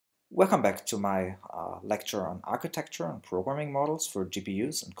Welcome back to my lecture on architecture and programming models for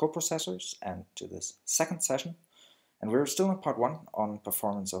GPUs and coprocessors, and to this second session. And we're still in part one on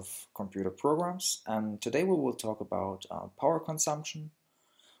performance of computer programs. And today we will talk about power consumption.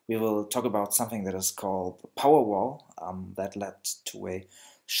 We will talk about something that is called the Powerwall that led to a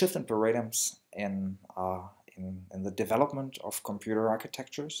shift in paradigms in the development of computer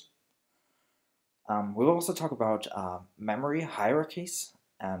architectures. We will also talk about memory hierarchies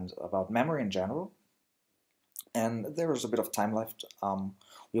and about memory in general. And there is a bit of time left.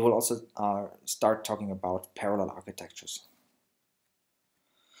 We will also start talking about parallel architectures.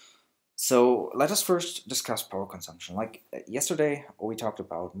 So let us first discuss power consumption. Like yesterday, we talked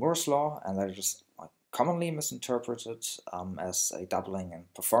about Moore's law, and that is commonly misinterpreted as a doubling in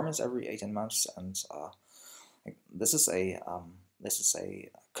performance every 18 months. And this is a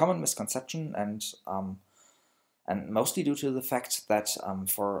common misconception, and mostly due to the fact that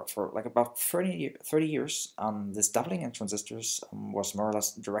for like about 30 years, this doubling in transistors was more or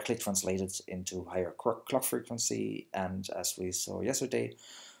less directly translated into higher clock frequency. And as we saw yesterday,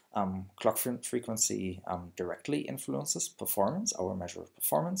 clock frequency directly influences performance, our measure of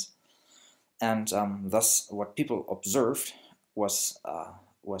performance. And thus what people observed was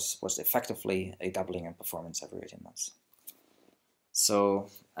effectively a doubling in performance every 18 months. So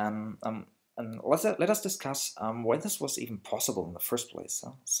and let us discuss why this was even possible in the first place.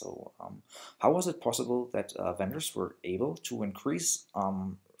 So how was it possible that vendors were able to increase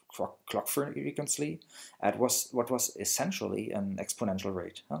clock frequency at what was essentially an exponential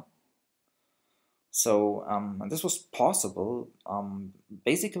rate? So and this was possible,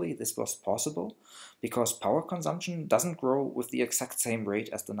 basically this was possible because power consumption doesn't grow with the exact same rate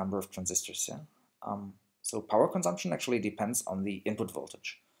as the number of transistors. So power consumption actually depends on the input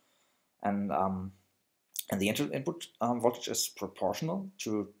voltage. And the input voltage is proportional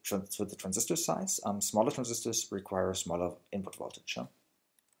to the transistor size. Smaller transistors require a smaller input voltage.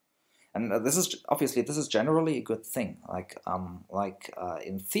 And this is generally a good thing.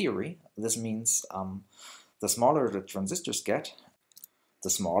 In theory, this means the smaller the transistors get,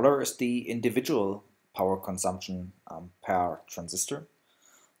 the smaller is the individual power consumption per transistor.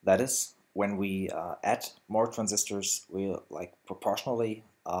 That is, when we add more transistors, we proportionally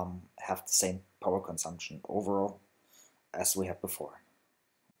have the same power consumption overall as we had before.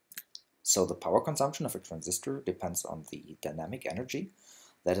 So the power consumption of a transistor depends on the dynamic energy.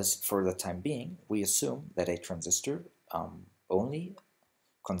 That is, for the time being, we assume that a transistor only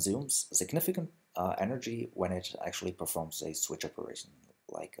consumes significant energy when it actually performs a switch operation,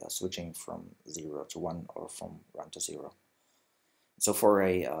 like switching from 0 to 1 or from 1 to 0. So for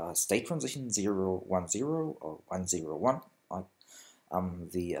a state transition 0, 1, 0 or 1, 0, 1,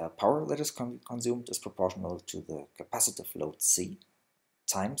 the power that is consumed is proportional to the capacitive load C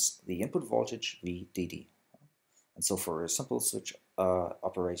times the input voltage VDD. And so for a simple switch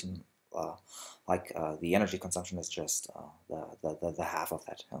operation, the energy consumption is just the half of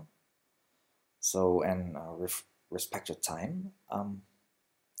that. So in respect to time,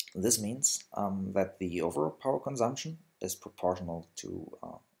 this means that the overall power consumption is proportional to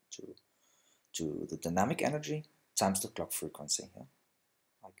the dynamic energy times the clock frequency.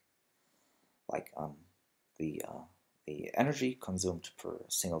 The energy consumed per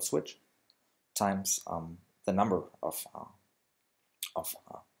single switch times the number of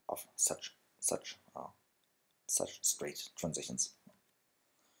such straight transitions.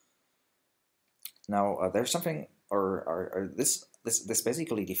 Now there's something, this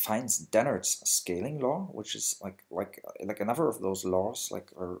basically defines Dennard's scaling law, which is like another of those laws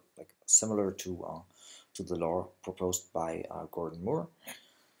are similar to the law proposed by Gordon Moore.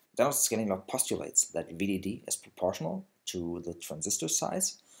 Dennard's scaling law postulates that VDD is proportional to the transistor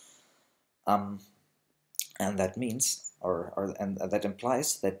size, and that means, and that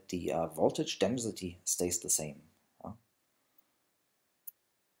implies that the voltage density stays the same.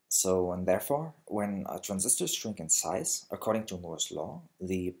 So, and therefore, when transistors shrink in size, according to Moore's law,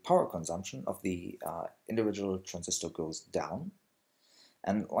 the power consumption of the individual transistor goes down.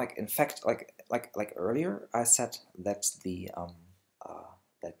 And in fact, like earlier, I said that the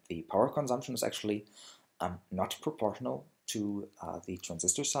power consumption is actually not proportional to the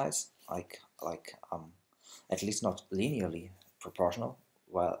transistor size, at least not linearly proportional.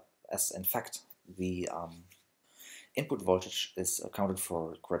 Well, as in fact the input voltage is accounted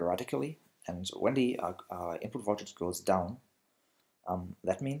for quadratically, and when the input voltage goes down,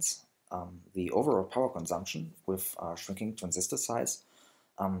 that means the overall power consumption with shrinking transistor size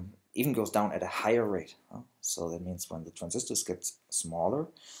even goes down at a higher rate. So that means when the transistors get smaller,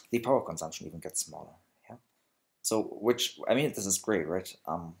 the power consumption even gets smaller. So, which, I mean, this is great, right?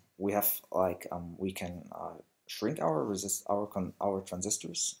 We have like we can shrink our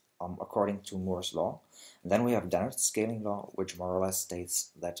transistors according to Moore's law, and then we have Dennard scaling law, which more or less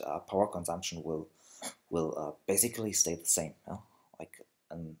states that power consumption will basically stay the same. Like,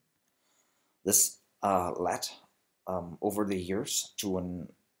 and this led over the years to an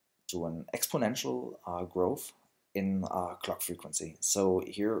exponential growth in clock frequency. So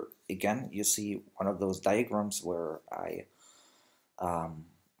here again, you see one of those diagrams where I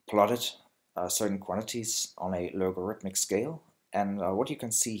plotted certain quantities on a logarithmic scale, and what you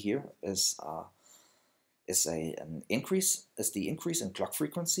can see here is the increase in clock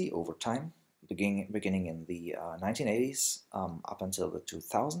frequency over time, beginning in the 1980s up until the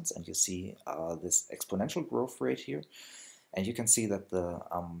 2000s, and you see this exponential growth rate here. And you can see that the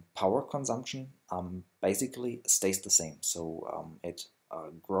power consumption basically stays the same. So it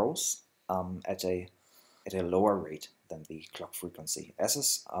grows at a lower rate than the clock frequency, as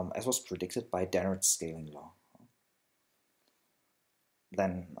was predicted by Dennard's scaling law.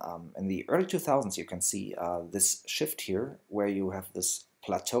 Then in the early 2000s, you can see this shift here, where you have this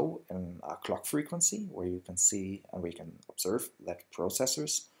plateau in clock frequency, where you can see and we can observe that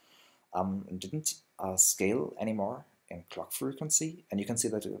processors didn't scale anymore in clock frequency, and you can see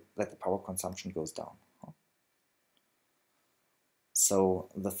that the power consumption goes down. So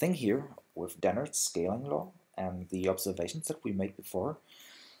the thing here with Dennard's scaling law and the observations that we made before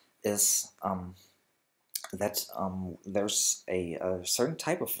is that there's a certain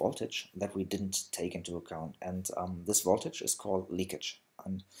type of voltage that we didn't take into account, and this voltage is called leakage.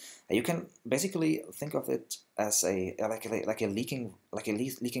 And you can basically think of it as like a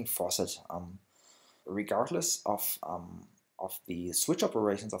leaking faucet. Regardless of the switch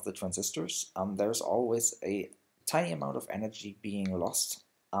operations of the transistors, there's always a tiny amount of energy being lost,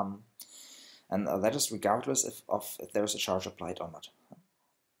 and that is regardless if there's a charge applied or not.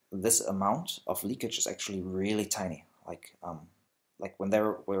 This amount of leakage is actually really tiny. Like when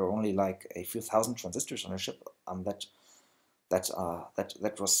there were only like a few thousand transistors on a chip, that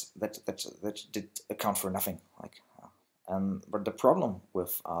did account for nothing. But the problem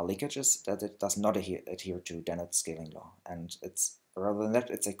with leakage is that it does not adhere to Dennard's scaling law, and it's rather than that,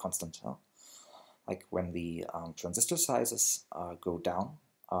 it's a constant. Like when the transistor sizes go down,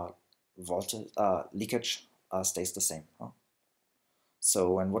 leakage stays the same.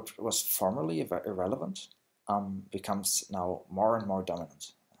 So, and what was formerly irrelevant becomes now more and more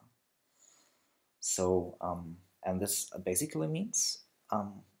dominant. So, and this basically means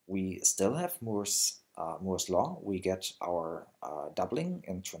we still have Moore's law. We get our doubling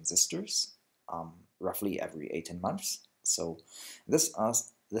in transistors roughly every 18 months. So this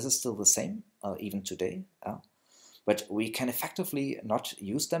is still the same even today. But we can effectively not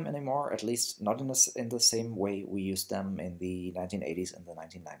use them anymore, at least not in the same way we used them in the 1980s and the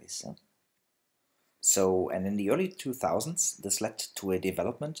 1990s. So, and in the early 2000s, this led to a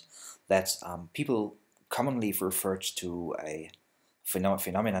development that people commonly referred to a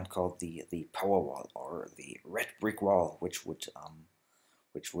phenomenon called the Powerwall, or the red brick wall, which would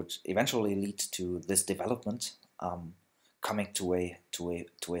eventually lead to this development coming to a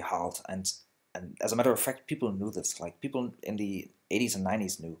halt. And as a matter of fact, people knew this. Like, people in the 80s and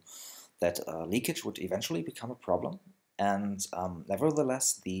 90s knew that leakage would eventually become a problem. And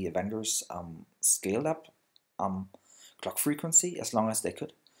nevertheless, the vendors scaled up clock frequency as long as they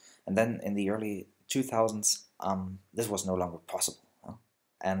could. And then in the early 2000s, this was no longer possible.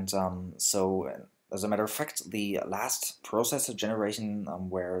 And so, as a matter of fact, the last processor generation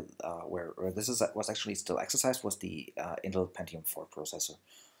where this was actually still exercised was the Intel Pentium 4 processor.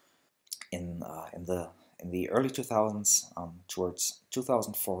 In the early 2000s, towards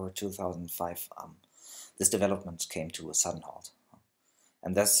 2004, 2005, this development came to a sudden halt.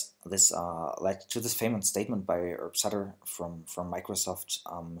 And this led to this famous statement by Herb Sutter from Microsoft,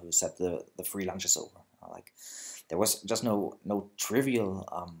 who said the free lunch is over. Like, there was just no trivial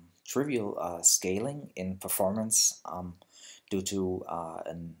scaling in performance due to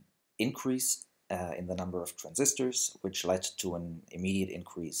an increase in the number of transistors, which led to an immediate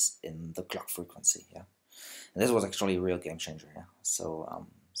increase in the clock frequency. Yeah, and this was actually a real game changer. Yeah, so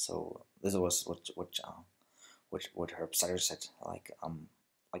this was what Herb Sutter said. Like,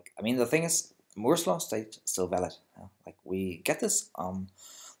 I mean, the thing is, Moore's law stayed still valid. Yeah? Like, we get this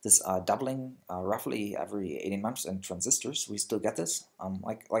doubling roughly every 18 months in transistors. We still get this.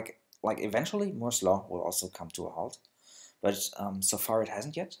 Like eventually, Moore's law will also come to a halt. But so far it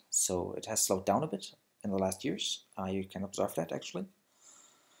hasn't yet, so it has slowed down a bit in the last years. You can observe that, actually.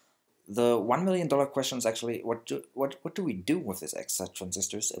 the $1 million question is actually what do we do with these extra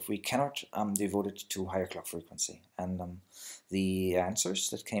transistors if we cannot devote it to higher clock frequency? And the answers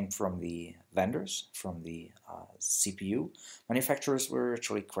that came from the vendors, from the CPU manufacturers, were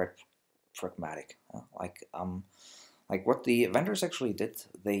actually quite pragmatic. Like what the vendors actually did,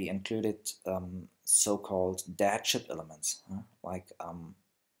 they included so-called dead chip elements, like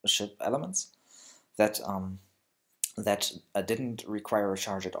chip elements that didn't require a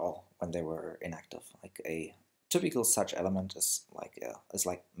charge at all when they were inactive. Like a typical such element is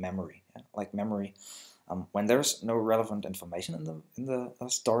like memory. Yeah? Like memory, when there's no relevant information in the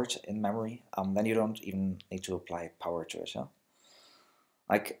stored in memory, then you don't even need to apply power to it. Yeah?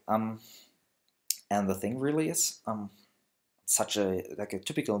 Like and the thing really is such a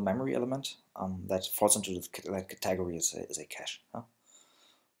typical memory element that falls into the category is a cache. Huh?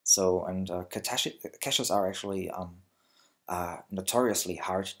 So and caches are actually notoriously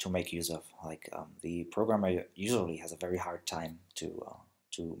hard to make use of. Like the programmer usually has a very hard time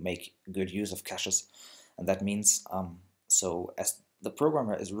to make good use of caches, and that means so as the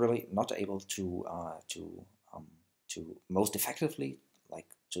programmer is really not able to most effectively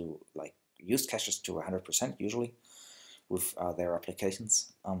to use caches to 100% usually with their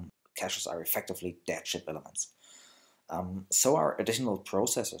applications. Caches are effectively dead chip elements. So are additional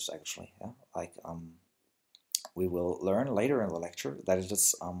processors actually. Yeah? Like we will learn later in the lecture that it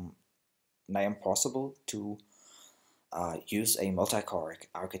is nigh impossible to use a multi-core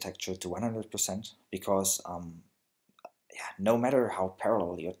architecture to 100% because no matter how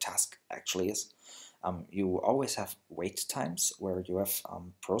parallel your task actually is, you always have wait times where you have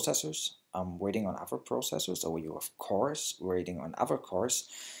processors waiting on other processors, or you have cores waiting on other cores,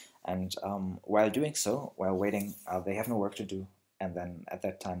 and while doing so, while waiting, they have no work to do, and then at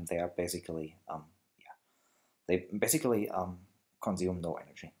that time they are basically consume no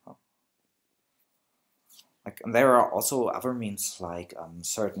energy. And there are also other means like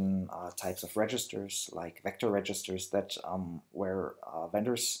certain types of registers, like vector registers, that where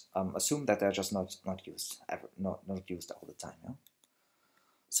vendors assume that they're just not used not used all the time. Yeah?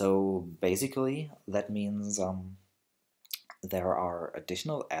 So basically, that means there are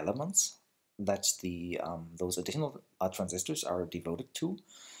additional elements that those additional transistors are devoted to,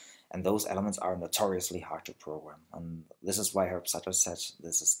 and those elements are notoriously hard to program. And this is why Herb Sutter said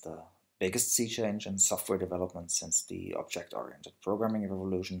this is the biggest sea change in software development since the object-oriented programming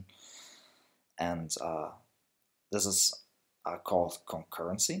revolution. And this is called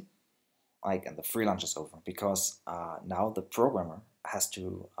concurrency. And the free lunch is over because now the programmers have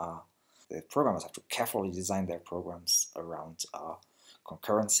to carefully design their programs around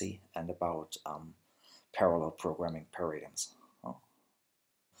concurrency and about parallel programming paradigms.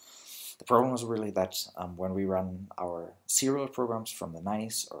 The problem is really that when we run our serial programs from the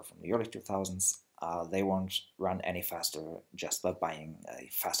 90s or from the early 2000s, they won't run any faster just by buying a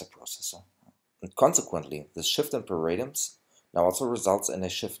faster processor. And consequently, this shift in paradigms now also results in a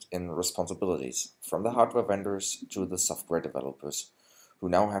shift in responsibilities from the hardware vendors to the software developers, who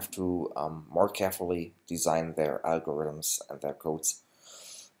now have to more carefully design their algorithms and their codes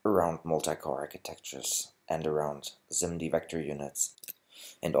around multi-core architectures and around SIMD vector units.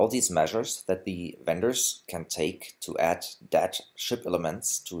 And all these measures that the vendors can take to add dead chip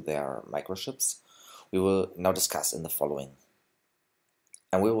elements to their microchips, we will now discuss in the following.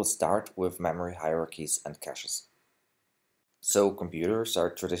 And we will start with memory hierarchies and caches. So computers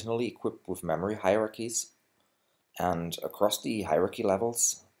are traditionally equipped with memory hierarchies, and across the hierarchy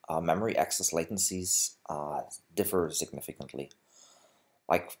levels, memory access latencies differ significantly.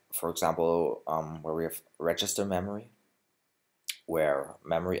 Like, for example, where we have register memory, where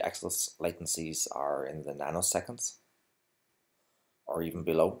memory access latencies are in the nanoseconds or even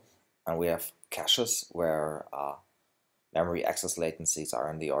below. And we have caches where memory access latencies are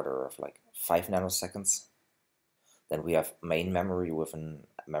in the order of like 5 nanoseconds. Then we have main memory with a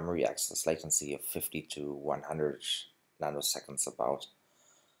memory access latency of 50 to 100 nanoseconds about.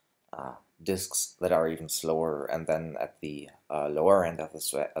 Disks that are even slower, and then at the lower end of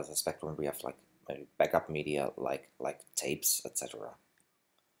the spectrum we have like maybe backup media like tapes, etc.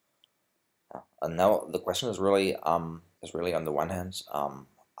 And now the question is really on the one hand,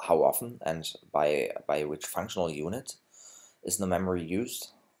 how often and by which functional unit is the memory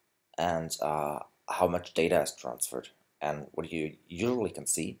used, and how much data is transferred. And what you usually can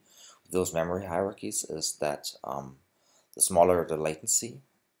see with those memory hierarchies is that the smaller the latency,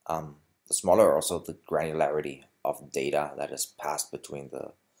 the smaller also the granularity of data that is passed between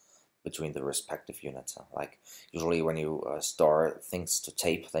the respective units. Like usually when you store things to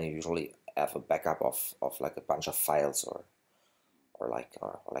tape, then you usually have a backup of like a bunch of files or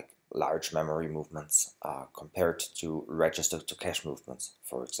like large memory movements compared to register to cache movements,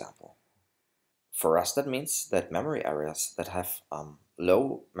 for example. For us, that means that memory areas that have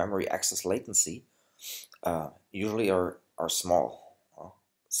low memory access latency usually are small.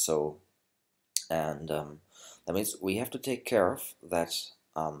 So, and that means we have to take care of that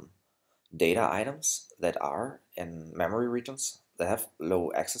data items that are in memory regions that have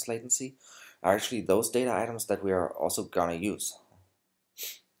low access latency are actually those data items that we are also gonna use.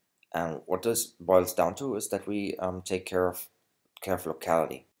 And what this boils down to is that we take care of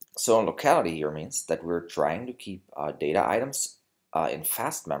locality. So locality here means that we're trying to keep data items in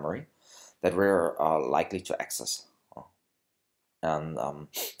fast memory that we're likely to access. And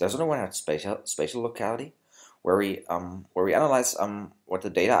there's another one at spatial locality, where we analyze what the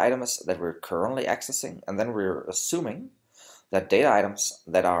data item is that we're currently accessing, and then we're assuming that data items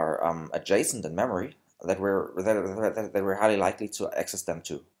that are adjacent in memory that we're highly likely to access them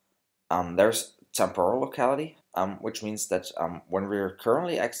too. There's temporal locality, which means that when we're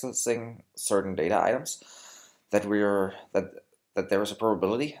currently accessing certain data items, that there is a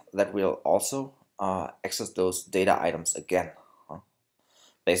probability that we'll also access those data items again.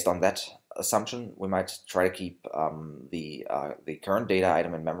 Based on that assumption, we might try to keep the current data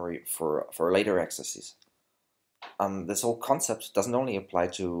item in memory for later accesses. This whole concept doesn't only apply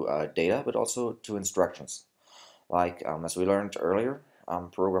to data, but also to instructions. Like as we learned earlier,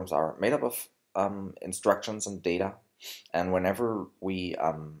 programs are made up of instructions and data, and whenever we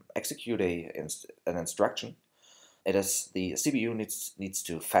execute an instruction, it is the CPU needs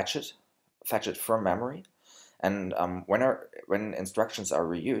to fetch it from memory, and when instructions are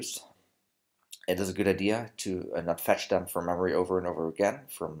reused, it is a good idea to not fetch them from memory over and over again,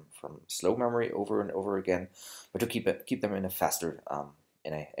 from slow memory over and over again, but to keep them in a faster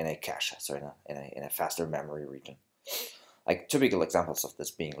in a cache, so in a faster memory region. Like typical examples of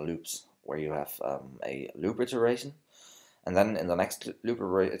this being loops, where you have a loop iteration, and then in the next loop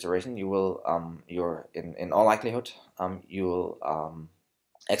iteration you will in all likelihood you will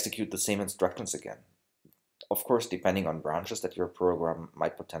execute the same instructions again. Of course, depending on branches that your program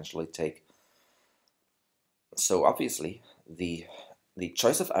might potentially take. So obviously, the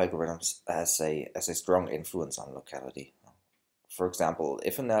choice of algorithms has a strong influence on locality. For example,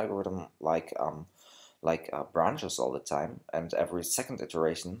 if an algorithm branches all the time, and every second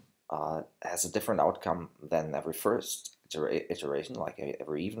iteration has a different outcome than every first iteration, like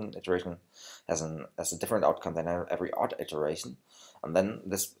every even iteration has a different outcome than every odd iteration, and then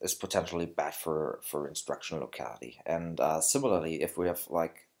this is potentially bad for instruction locality. And similarly, if we have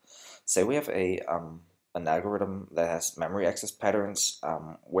say we have an algorithm that has memory access patterns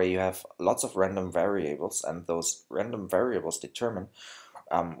where you have lots of random variables, and those random variables determine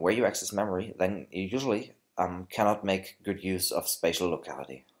where you access memory, then you usually cannot make good use of spatial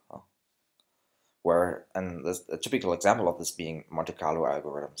locality. And a typical example of this being Monte Carlo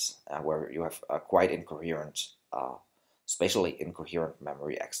algorithms, where you have quite incoherent, spatially incoherent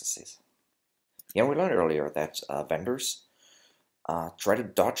memory accesses. Yeah, we learned earlier that vendors try to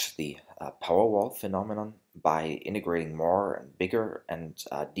dodge the Powerwall phenomenon by integrating more and bigger and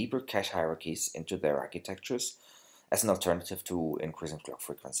deeper cache hierarchies into their architectures as an alternative to increasing clock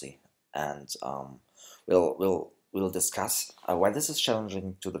frequency. And we'll discuss why this is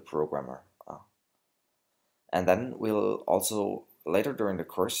challenging to the programmer. And then we'll also, later during the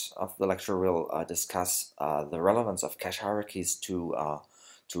course of the lecture, we'll discuss the relevance of cache hierarchies to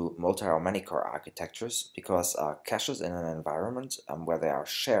multi or many core architectures, because caches in an environment where they are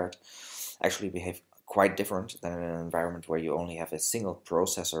shared actually behave quite different than in an environment where you only have a single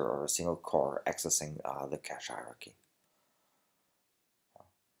processor or a single core accessing the cache hierarchy.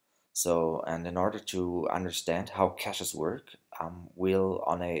 So, and in order to understand how caches work, we'll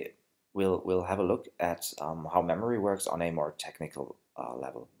have a look at how memory works on a more technical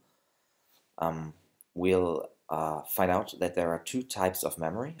level. We'll find out that there are two types of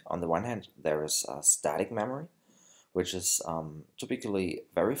memory. On the one hand, there is static memory, which is typically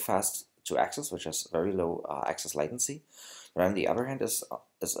very fast to access, which has very low access latency. But on the other hand, is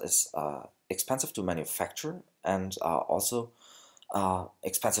expensive to manufacture and also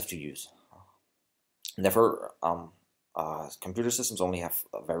expensive to use. Therefore, computer systems only have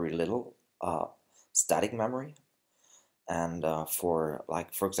very little static memory, and for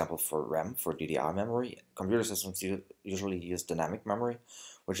example, for RAM, for DDR memory, computer systems usually use dynamic memory,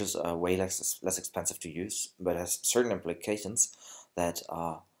 which is way less expensive to use, but has certain implications that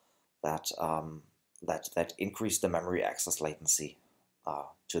increase the memory access latency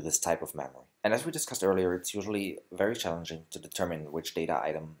to this type of memory. And as we discussed earlier, it's usually very challenging to determine which data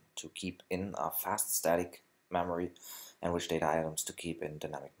item to keep in a fast static memory and which data items to keep in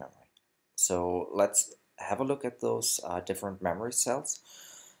dynamic memory. So let's have a look at those different memory cells.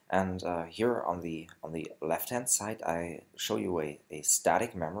 And here on the left-hand side, I show you a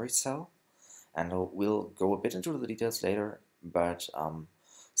static memory cell, and we'll go a bit into the details later, but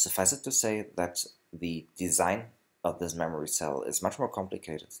suffice it to say that the design of this memory cell is much more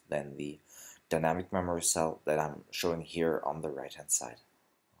complicated than the dynamic memory cell that I'm showing here on the right-hand side.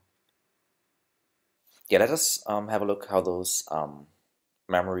 Yeah, let us have a look how those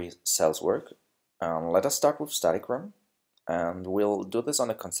memory cells work. Let us start with static RAM, and we'll do this on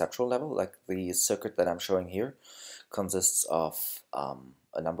a conceptual level. Like the circuit that I'm showing here consists of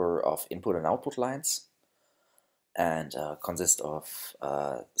a number of input and output lines, and consists of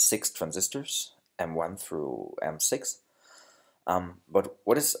 6 transistors, M1 through M6. But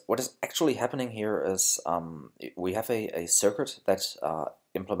what is actually happening here is we have a circuit that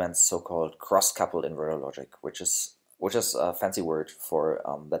implements so-called cross-coupled inverter logic, which is a fancy word for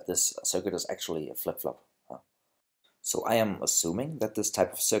that this circuit is actually a flip-flop. So I am assuming that this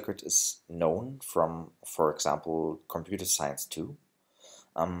type of circuit is known from, for example, computer science 2.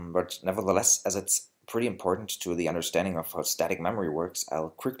 But nevertheless, as it's pretty important to the understanding of how static memory works, I'll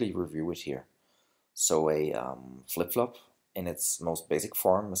quickly review it here. So a flip-flop in its most basic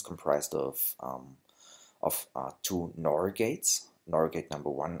form is comprised of 2 NOR gates. NOR gate number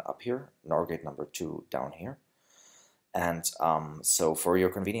 1 up here, NOR gate number 2 down here. And so for your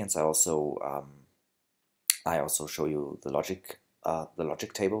convenience, I also show you the logic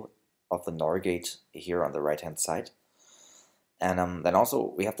table of the NOR gate here on the right-hand side. And then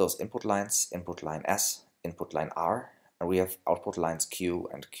also we have those input lines, input line S, input line R, and we have output lines Q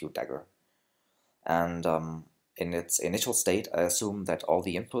and Q dagger. And in its initial state, I assume that all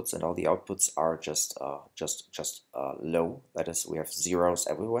the inputs and all the outputs are just low. That is, we have zeros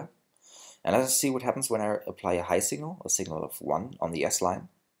everywhere. And let us see what happens when I apply a high signal, a signal of 1 on the S line.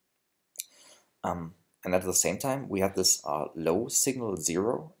 And at the same time, we have this low signal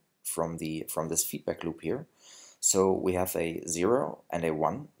 0 from this feedback loop here. So we have a 0 and a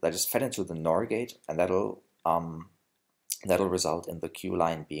 1 that is fed into the NOR gate, and that'll result in the Q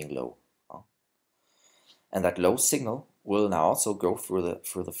line being low. And that low signal will now also go through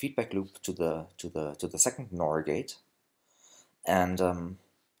the feedback loop to the second NOR gate. And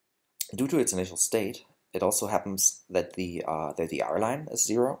due to its initial state, it also happens that the R line is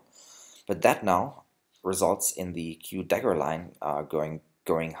 0, but that now results in the Q dagger line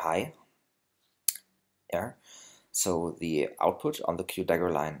going high. Yeah. So the output on the Q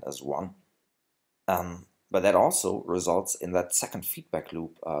dagger line is 1. But that also results in that second feedback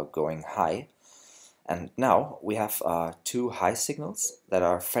loop going high. And now we have 2 high signals that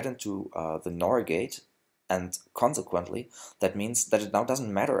are fed into the NOR gate, and consequently that means that it now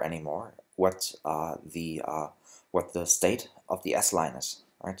doesn't matter anymore what the state of the S line is,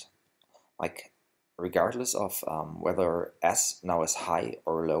 right? Like regardless of whether S now is high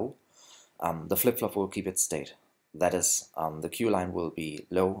or low, the flip-flop will keep its state. That is, the Q line will be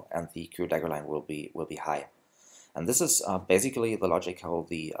low and the Q dagger line will be high. And this is basically the logic how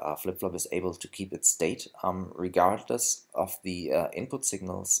the flip-flop is able to keep its state regardless of the input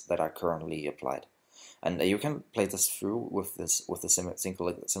signals that are currently applied. And you can play this through with a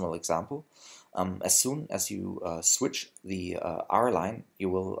similar example. As soon as you switch the R line, you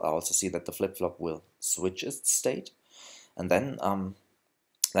will also see that the flip-flop will switch its state, and then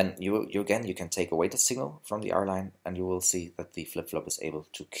you can take away the signal from the R line, and you will see that the flip-flop is able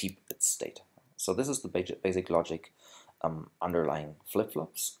to keep its state. So this is the basic logic underlying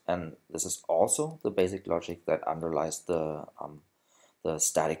flip-flops, and this is also the basic logic that underlies the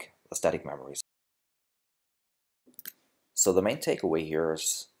static memories. So the main takeaway here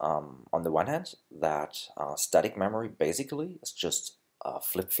is, on the one hand, that static memory basically is just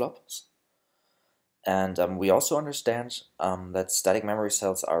flip-flops. And we also understand that static memory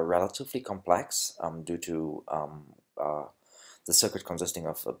cells are relatively complex due to the circuit consisting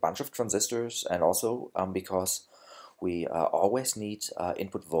of a bunch of transistors, and also because we always need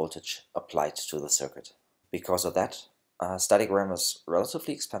input voltage applied to the circuit. Because of that, static RAM is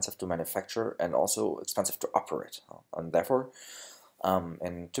relatively expensive to manufacture and also expensive to operate. And therefore,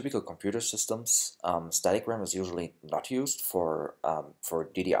 in typical computer systems, static RAM is usually not used for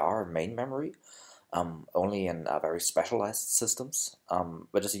DDR main memory, only in very specialized systems,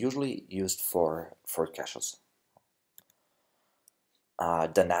 but is usually used for caches.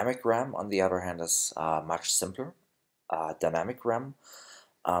 Dynamic RAM, on the other hand, is much simpler. Dynamic RAM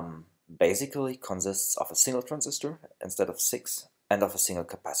basically consists of a single transistor instead of 6, and of a single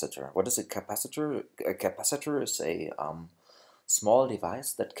capacitor. What is a capacitor? A capacitor is a small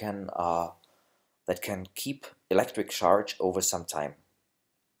device that can that can keep electric charge over some time,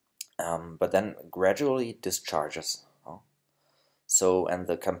 but then gradually discharges. So, and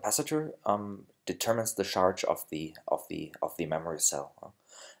the capacitor determines the charge of the memory cell.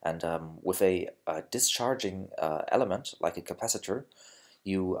 And with a discharging element like a capacitor,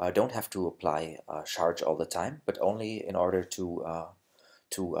 you don't have to apply charge all the time, but only in order to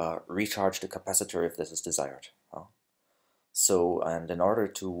recharge the capacitor if this is desired. So, and in order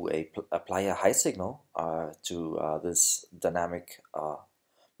to apply a high signal to this dynamic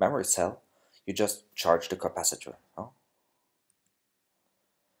memory cell, you just charge the capacitor.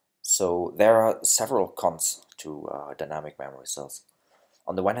 So there are several cons to dynamic memory cells.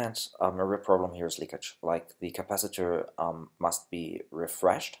 On the one hand, a real problem here is leakage. Like the capacitor must be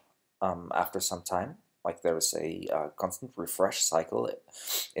refreshed after some time. Like there is a constant refresh cycle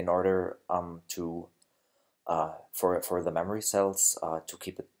in order to for the memory cells to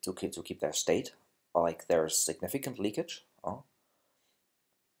keep their state. Like there's significant leakage.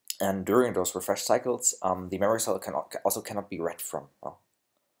 And during those refresh cycles, the memory cell also cannot be read from.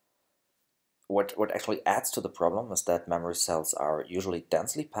 What actually adds to the problem is that memory cells are usually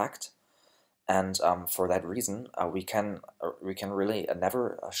densely packed, and for that reason, we can really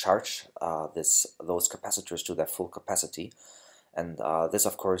never charge those capacitors to their full capacity, and this,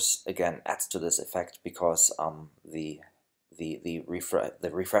 of course, again adds to this effect because the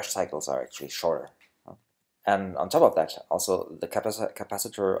refresh cycles are actually shorter. And on top of that, also the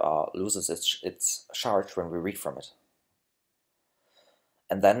capacitor loses its charge when we read from it,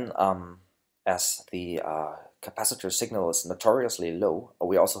 and then as the capacitor signal is notoriously low,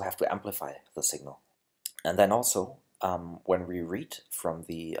 we also have to amplify the signal. And then also, when we read from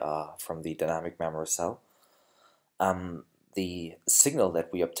the dynamic memory cell, the signal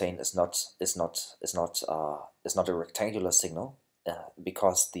that we obtain is not a rectangular signal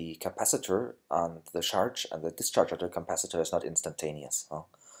because the capacitor and the charge and the discharge of the capacitor is not instantaneous.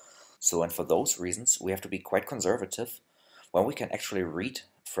 So, and for those reasons, we have to be quite conservative when we can actually read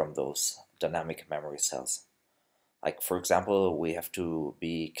from those dynamic memory cells. Like, for example, we have to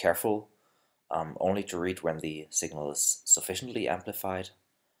be careful only to read when the signal is sufficiently amplified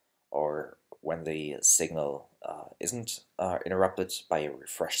or when the signal isn't interrupted by a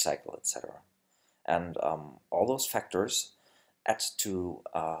refresh cycle, etc. And all those factors add to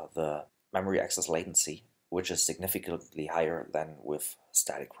the memory access latency, which is significantly higher than with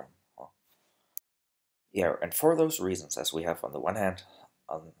static RAM. Yeah, and for those reasons, as we have on the one hand,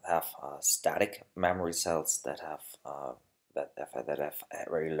 have static memory cells that have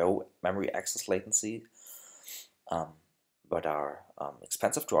very low memory access latency, but are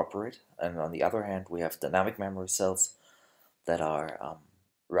expensive to operate, and on the other hand, we have dynamic memory cells that are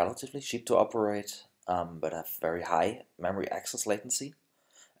relatively cheap to operate, but have very high memory access latency,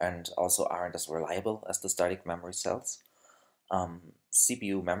 and also aren't as reliable as the static memory cells.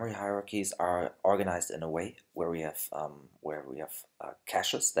 CPU memory hierarchies are organized in a way where we have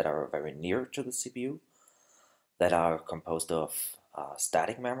caches that are very near to the CPU, that are composed of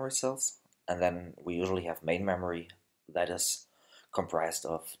static memory cells, and then we usually have main memory that is comprised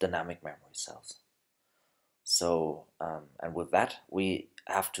of dynamic memory cells. So, and with that, we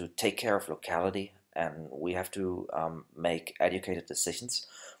have to take care of locality, and we have to make educated decisions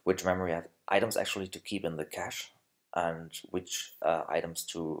which memory items actually to keep in the cache and which items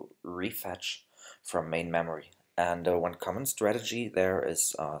to refetch from main memory. And one common strategy there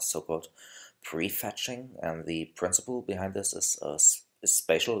is so-called prefetching, and the principle behind this is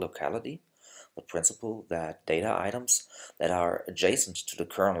spatial locality. The principle that data items that are adjacent to the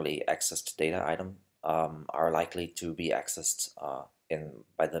currently accessed data item are likely to be accessed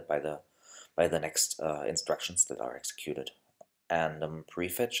by the next instructions that are executed. And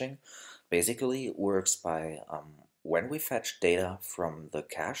prefetching basically works by when we fetch data from the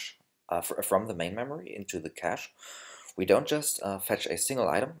cache, from the main memory into the cache, we don't just fetch a single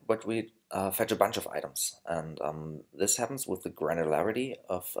item, but we fetch a bunch of items. And this happens with the granularity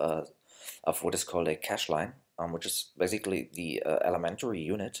of what is called a cache line, which is basically the elementary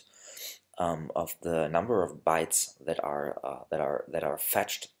unit of the number of bytes that are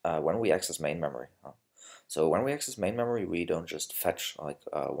fetched when we access main memory. So when we access main memory, we don't just fetch like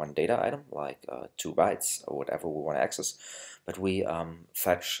one data item, like 2 bytes or whatever we want to access, but we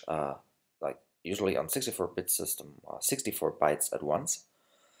fetch like usually on 64-bit system 64 bytes at once,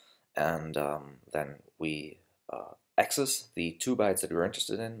 and then we access the 2 bytes that we're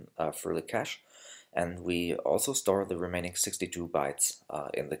interested in through the cache, and we also store the remaining 62 bytes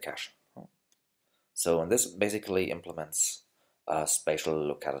in the cache. So, and this basically implements spatial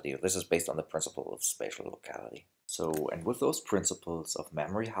locality. This is based on the principle of spatial locality. So, and with those principles of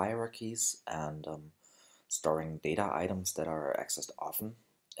memory hierarchies and storing data items that are accessed often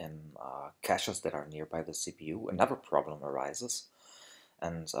in caches that are nearby the CPU, another problem arises.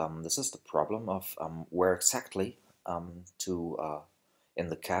 And this is the problem of where exactly in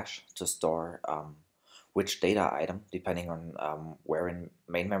the cache to store which data item depending on where in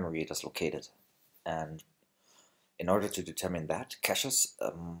main memory it is located. And in order to determine that, caches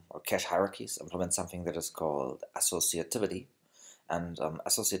or cache hierarchies implement something that is called associativity. And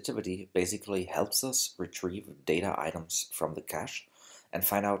associativity basically helps us retrieve data items from the cache and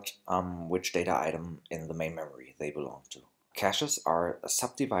find out which data item in the main memory they belong to. Caches are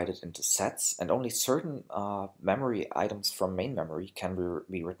subdivided into sets, and only certain memory items from main memory can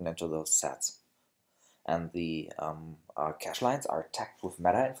be written into those sets. And the cache lines are tagged with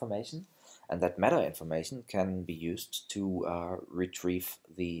meta information, and that meta information can be used to retrieve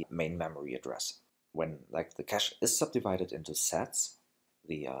the main memory address. When the cache is subdivided into sets,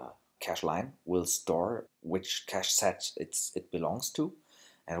 the cache line will store which cache set it belongs to,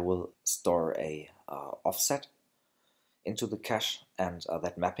 and will store a offset into the cache, and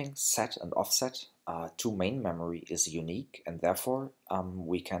that mapping set and offset to main memory is unique, and therefore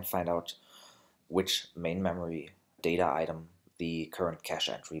we can find out which main memory data item the current cache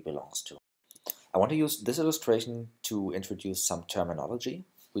entry belongs to. I want to use this illustration to introduce some terminology.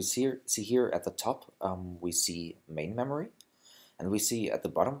 We see here at the top, we see main memory, and we see at the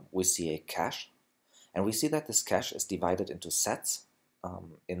bottom, we see a cache, and we see that this cache is divided into sets.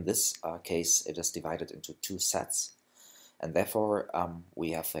 In this case, it is divided into two sets, and therefore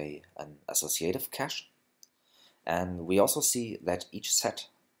we have an associative cache. And we also see that each set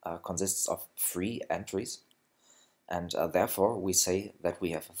consists of 3 entries, and therefore we say that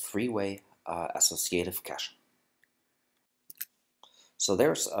we have a 3-way associative cache. So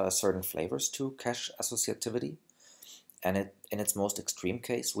there's certain flavors to cache associativity, and in its most extreme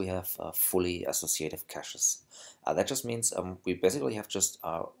case we have fully associative caches. That just means we basically have just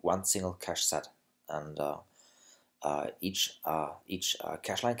one single cache set, and each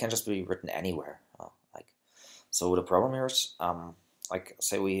cache line can just be written anywhere. So the problem here is,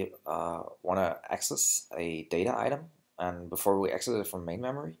 say we want to access a data item, and before we access it from main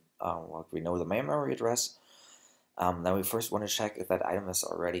memory, we know the main memory address. Then we first want to check if that item is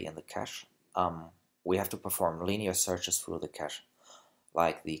already in the cache. We have to perform linear searches through the cache.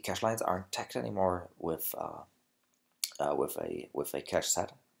 Like, the cache lines aren't tagged anymore with a cache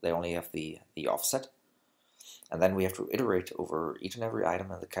set. They only have the offset. And then we have to iterate over each and every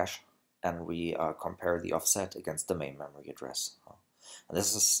item in the cache, and we compare the offset against the main memory address. And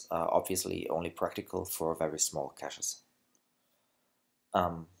this is obviously only practical for very small caches.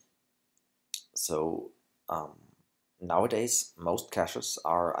 Nowadays, most caches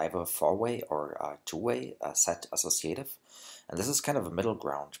are either 4-way or 2-way set associative, and this is kind of a middle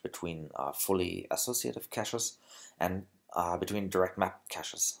ground between fully associative caches and between direct map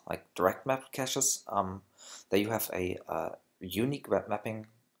caches. Like direct map caches, there you have a unique web mapping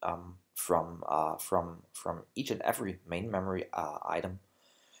from each and every main memory item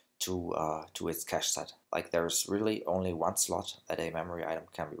to its cache set. Like, there's really only one slot that a memory item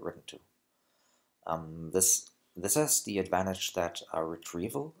can be written to. This has the advantage that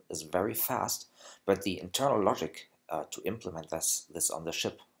retrieval is very fast, but the internal logic to implement this on the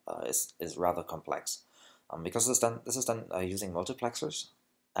chip is rather complex, because this is done using multiplexers.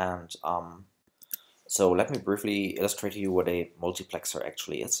 And so let me briefly illustrate to you what a multiplexer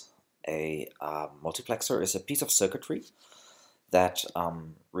actually is. A multiplexer is a piece of circuitry that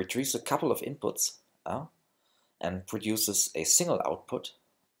retrieves a couple of inputs and produces a single output.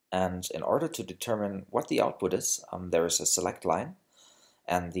 And in order to determine what the output is, there is a select line,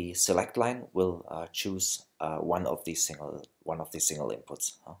 and the select line will choose one of these single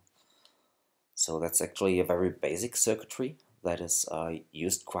inputs. So that's actually a very basic circuitry that is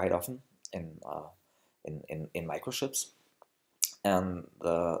used quite often in microchips. And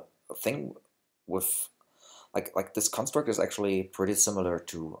the thing with this construct is actually pretty similar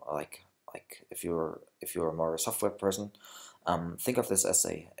to like if you're more a software person. Think of this as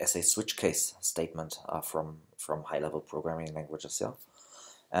a switch case statement from high-level programming languages, yeah.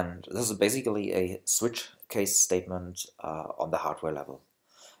 And this is basically a switch case statement on the hardware level.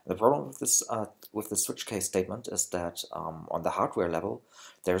 And the problem with the switch case statement is that on the hardware level,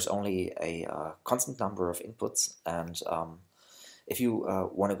 there's only a constant number of inputs, and if you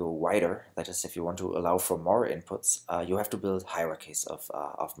want to go wider, that is, if you want to allow for more inputs, you have to build hierarchies of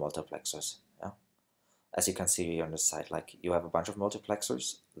multiplexers. Yeah? As you can see on this side, like, you have a bunch of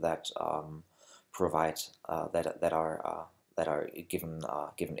multiplexers that provide that are given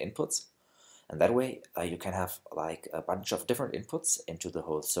inputs, And that way you can have like a bunch of different inputs into the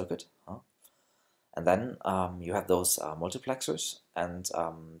whole circuit. And then you have those multiplexers, and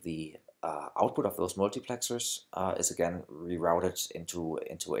the output of those multiplexers is again rerouted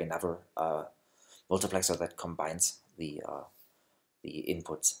into another multiplexer that combines the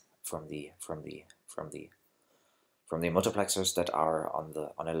inputs from the multiplexers that are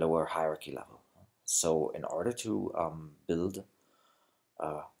on a lower hierarchy level. So in order to build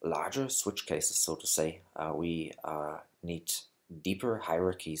larger switch cases, so to say, we need deeper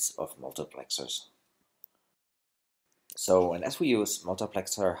hierarchies of multiplexers. So, and as we use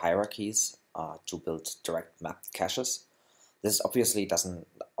multiplexer hierarchies to build direct mapped caches, this obviously doesn't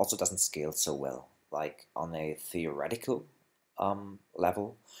scale so well. Like on a theoretical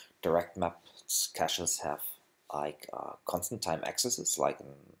level, direct mapped caches have like constant time accesses, like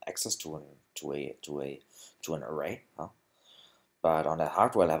an access to an array. But on a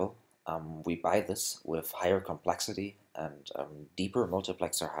hardware level, we buy this with higher complexity and deeper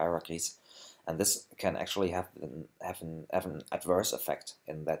multiplexer hierarchies, and this can actually have an adverse effect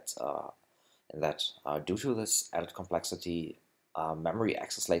in that due to this added complexity, memory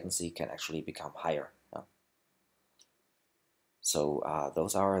access latency can actually become higher. So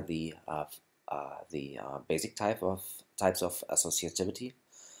those are the basic types of associativity,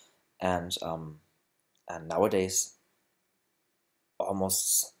 and nowadays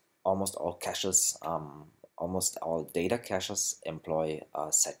almost all caches, almost all data caches employ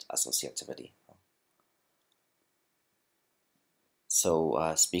set associativity.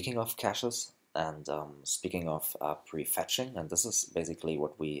 So speaking of caches and speaking of prefetching, and this is basically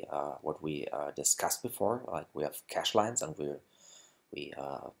what we discussed before. Like we have cache lines, and we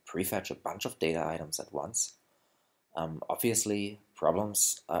prefetch a bunch of data items at once. Obviously,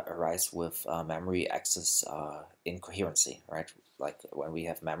 problems arise with memory access incoherency, right? Like when we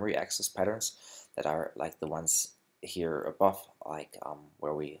have memory access patterns that are like the ones here above, like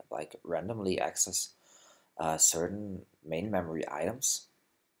where we like randomly access certain main memory items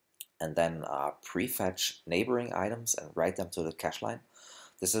and then prefetch neighboring items and write them to the cache line.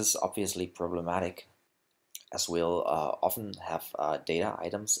 This is obviously problematic, as we'll often have data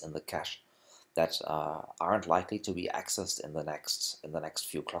items in the cache that aren't likely to be accessed in the next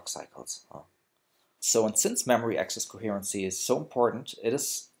few clock cycles. So, and since memory access coherency is so important, it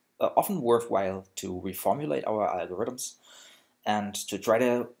is often worthwhile to reformulate our algorithms and to try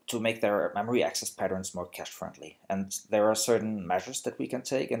to make their memory access patterns more cache friendly. And there are certain measures that we can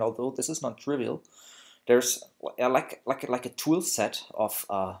take, and although this is not trivial, there's like a tool set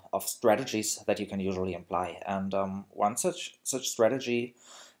of strategies that you can usually apply. And one such strategy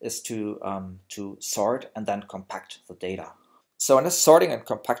is to sort and then compact the data. So, and this sorting and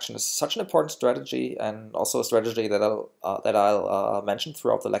compaction is such an important strategy, and also a strategy that I'll mention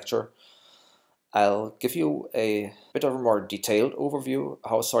throughout the lecture. I'll give you a bit of a more detailed overview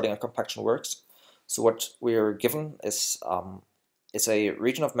how sorting and compaction works. So what we're given is a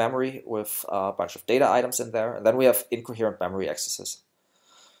region of memory with a bunch of data items in there, and then we have incoherent memory accesses.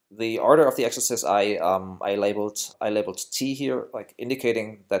 The order of the accesses I labeled T here, like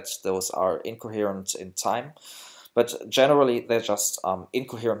indicating that those are incoherent in time, but generally they're just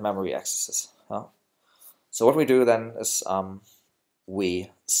incoherent memory accesses. So what we do then is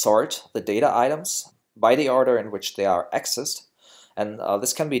we sort the data items by the order in which they are accessed, and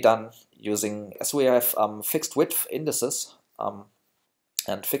this can be done using, as we have fixed width indices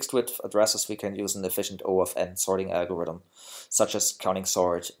and fixed width addresses, we can use an efficient O of n sorting algorithm, such as counting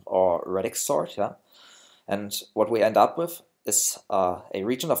sort or radix sort. And what we end up with is a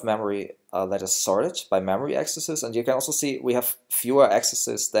region of memory that is sorted by memory accesses, and you can also see we have fewer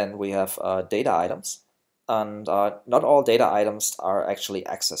accesses than we have data items, and not all data items are actually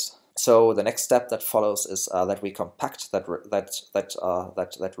accessed. So the next step that follows is that we compact that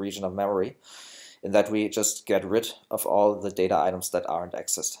region of memory, in that we just get rid of all the data items that aren't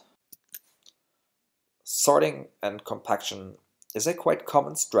accessed. Sorting and compaction is a quite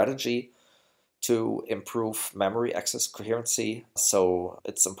common strategy to improve memory access coherency, so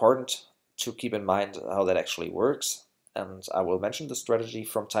it's important to keep in mind how that actually works, and I will mention the strategy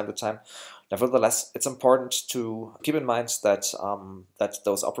from time to time. Nevertheless, it's important to keep in mind that that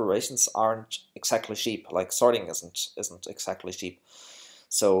those operations aren't exactly cheap. Like sorting isn't exactly cheap.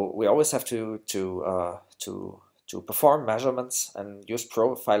 So we always have to perform measurements and use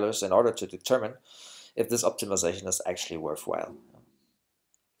profilers in order to determine if this optimization is actually worthwhile.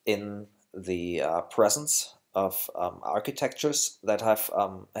 In the presence of architectures that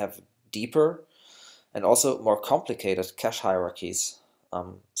have deeper and also more complicated cache hierarchies,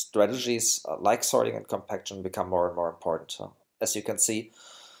 strategies like sorting and compaction become more and more important. As you can see,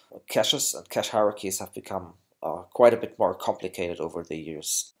 caches and cache hierarchies have become quite a bit more complicated over the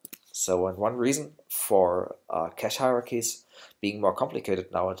years. So, and one reason for cache hierarchies being more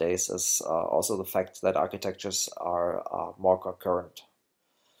complicated nowadays is also the fact that architectures are more concurrent.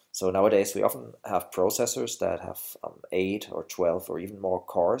 So nowadays we often have processors that have 8 or 12 or even more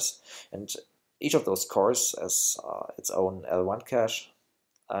cores, and each of those cores has its own L1 cache,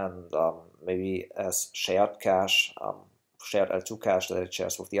 and maybe as shared cache, shared L2 cache that it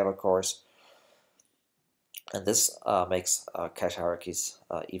shares with the other cores. And this makes cache hierarchies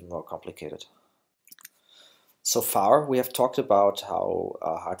even more complicated. So far, we have talked about how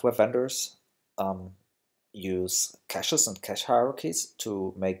hardware vendors use caches and cache hierarchies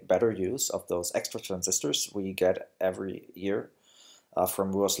to make better use of those extra transistors we get every year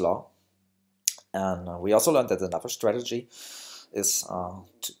from Moore's law. And we also learned that another strategy is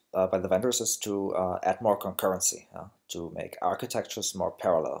by the vendors is to add more concurrency, to make architectures more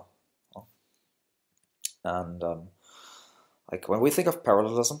parallel. And like when we think of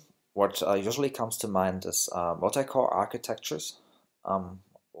parallelism, what usually comes to mind is multi-core architectures. And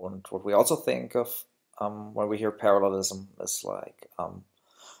what we also think of when we hear parallelism is like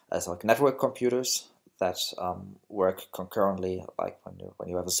as like network computers that work concurrently, like when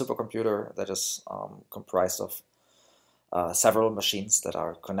you have a supercomputer that is comprised of several machines that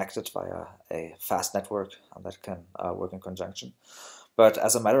are connected via a fast network and that can work in conjunction. But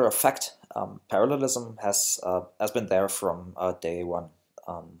as a matter of fact, parallelism has been there from day one.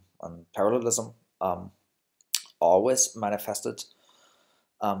 And parallelism always manifested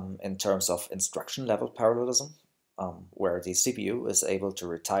in terms of instruction level parallelism, where the CPU is able to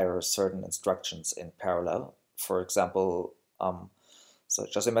retire certain instructions in parallel. For example, so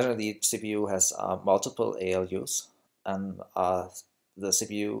just imagine the CPU has multiple ALUs, and the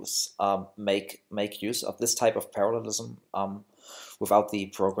CPUs make use of this type of parallelism without the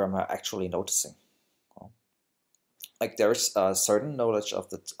programmer actually noticing. Like there's certain knowledge of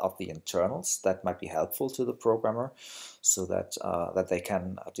the internals that might be helpful to the programmer, so that that they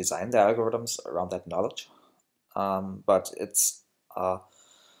can design the algorithms around that knowledge. But it's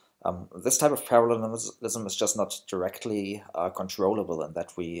this type of parallelism is just not directly controllable, in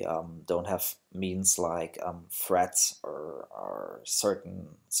that we don't have means like threads or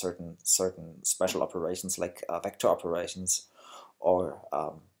certain special operations like vector operations or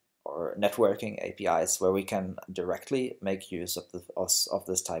networking APIs where we can directly make use of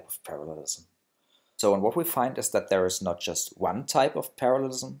this type of parallelism. So, and what we find is that there is not just one type of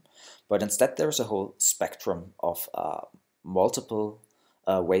parallelism, but instead there is a whole spectrum of multiple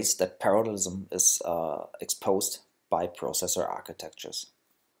ways that parallelism is exposed by processor architectures.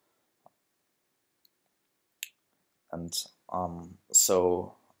 And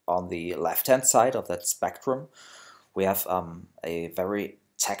so on the left-hand side of that spectrum, we have a very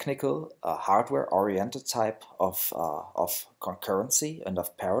technical, hardware-oriented type of concurrency and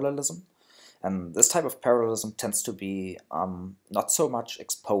of parallelism. And this type of parallelism tends to be not so much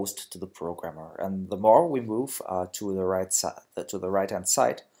exposed to the programmer. And the more we move to the right-hand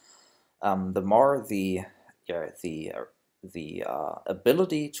side, the more the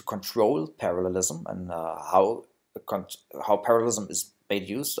ability to control parallelism and how parallelism is made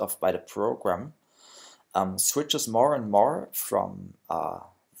use of by the program switches more and more from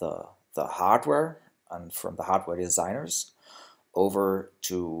the hardware and from the hardware designers over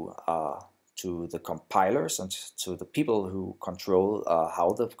to the compilers and to the people who control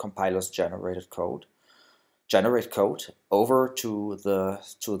how the compilers generate code over to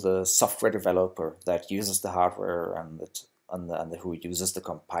the software developer that uses the hardware and who uses the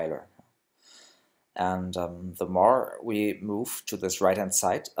compiler. And the more we move to this right-hand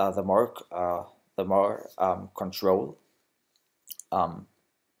side, the more control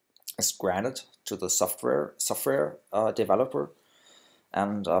is granted to the software developer,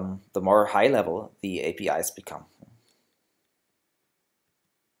 and the more high level the APIs become.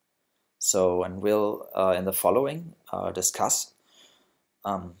 So, and we'll in the following discuss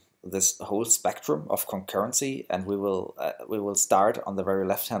this whole spectrum of concurrency, and we will start on the very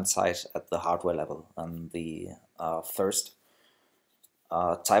left-hand side at the hardware level. And the first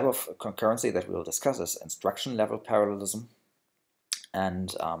type of concurrency that we will discuss is instruction level parallelism.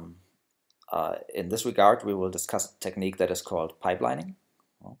 And in this regard, we will discuss a technique that is called pipelining.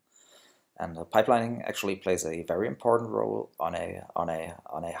 And pipelining actually plays a very important role on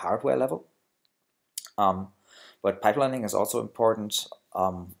a hardware level. But pipelining is also important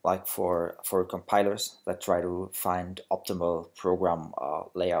like for compilers that try to find optimal program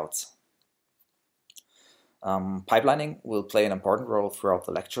layouts. Pipelining will play an important role throughout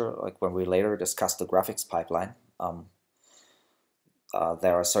the lecture, like when we later discuss the graphics pipeline.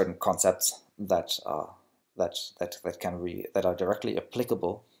 there are certain concepts that that are directly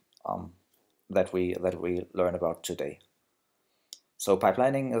applicable that we learn about today. So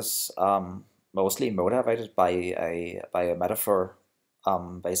pipelining is mostly motivated by a metaphor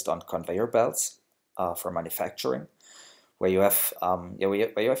based on conveyor belts for manufacturing, where you have where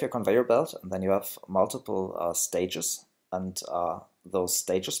you have your conveyor belt, and then you have multiple stages, and those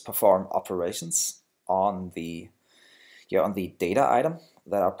stages perform operations on the data item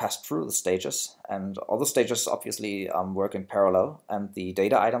that are passed through the stages, and all the stages obviously work in parallel, and the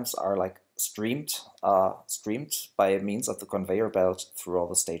data items are like streamed by means of the conveyor belt through all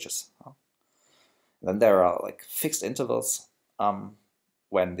the stages. Then there are like fixed intervals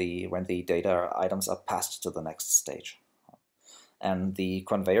when the data items are passed to the next stage, and the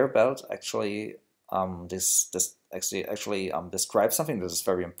conveyor belt actually describes something that is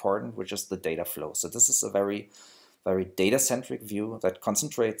very important, which is the data flow. So this is a very data-centric view that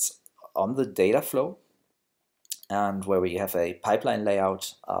concentrates on the data flow, and where we have a pipeline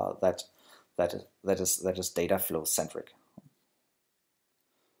layout that is data flow centric.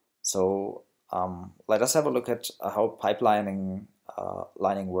 So let us have a look at how pipelining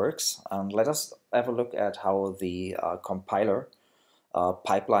works, and let us have a look at how the compiler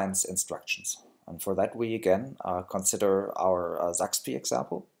pipelines instructions. And for that, we again consider our Zaxby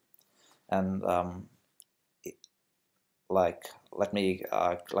example, and let me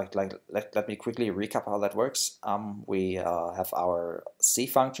quickly recap how that works. We have our C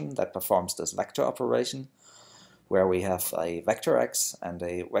function that performs this vector operation, where we have a vector x and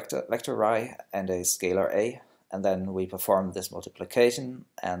a vector y and a scalar a, and then we perform this multiplication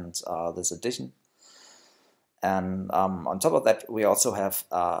and this addition. And on top of that, we also have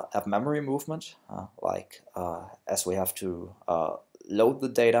memory movement, as we have to load the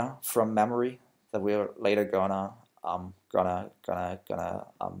data from memory that we're later gonna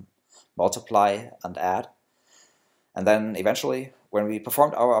multiply and add, and then eventually, when we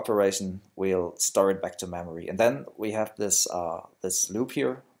performed our operation, we'll store it back to memory. And then we have this this loop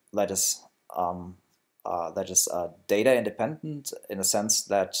here that is data independent, in a sense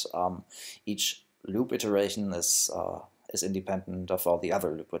that each loop iteration is independent of all the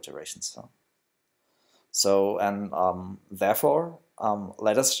other loop iterations. So and therefore,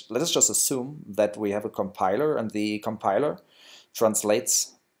 let us just assume that we have a compiler, and the compiler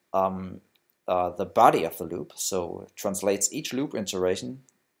translates the body of the loop. So it translates each loop iteration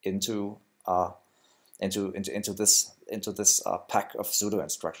into this pack of pseudo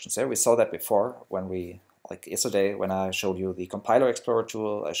instructions. Yeah, we saw that before when we, like yesterday, when I showed you the compiler explorer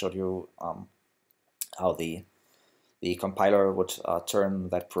tool. I showed you how the compiler would turn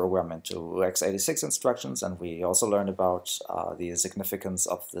that program into x86 instructions, and we also learned about the significance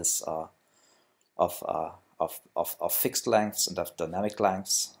of this of fixed lengths and of dynamic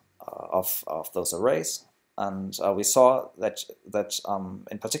lengths of those arrays. And we saw that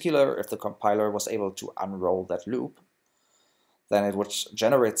in particular, if the compiler was able to unroll that loop, then it would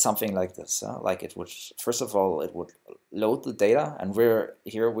generate something like this. Like it would, first of all, it would load the data, and we're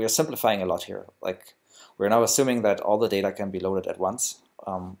simplifying a lot here. Like we're now assuming that all the data can be loaded at once,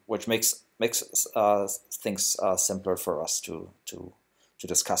 which makes things simpler for us to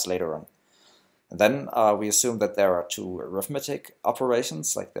discuss later on. And then we assume that there are two arithmetic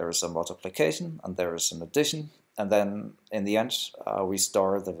operations, like there is a multiplication and there is an addition, and then in the end we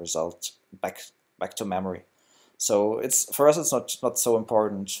store the result back to memory. So it's, for us, it's not so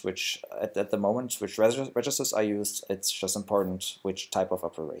important which at the moment which registers are used. It's just important which type of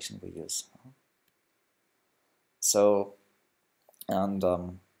operation we use. So, and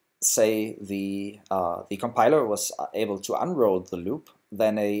say the compiler was able to unroll the loop,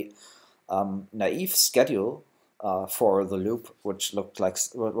 then a naive schedule for the loop would look like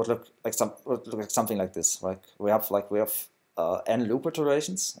something like this. Like we have n loop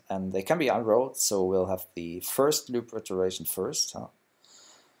iterations, and they can be unrolled. So we'll have the first loop iteration first,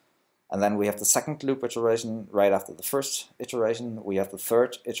 and then we have the second loop iteration right after the first iteration. We have the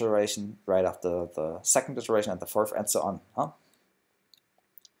third iteration right after the second iteration, and the fourth, and so on.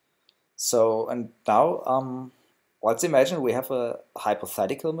 So, and now let's imagine we have a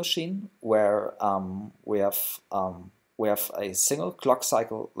hypothetical machine where we have a single clock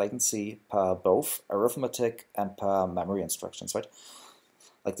cycle latency per both arithmetic and per memory instructions, right?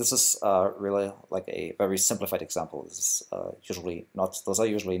 Like this is really like a very simplified example. This is usually not; those are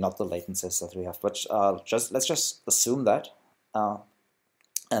usually not the latencies that we have. But let's just assume that,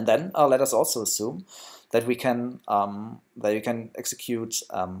 and then let us also assume that we can execute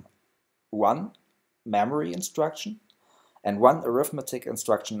one memory instruction and one arithmetic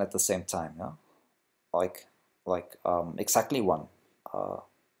instruction at the same time. Yeah, like exactly one.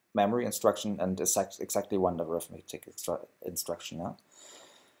 memory instruction and exactly one arithmetic instruction. Yeah?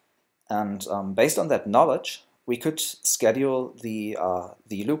 And based on that knowledge, we could schedule the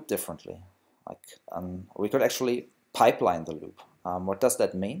loop differently. Like we could actually pipeline the loop. What does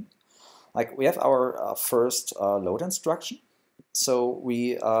that mean? Like we have our first load instruction. So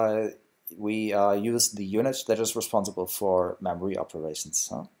we use the unit that is responsible for memory operations.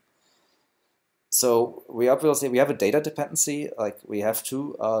 Huh? So we obviously have a data dependency. Like we have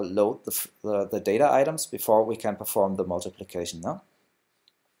to load the data items before we can perform the multiplication. Huh?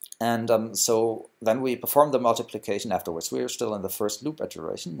 And so then we perform the multiplication afterwards. We are still in the first loop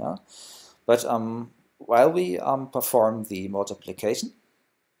iteration. Huh? But while we perform the multiplication,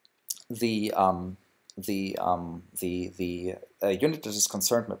 the unit that is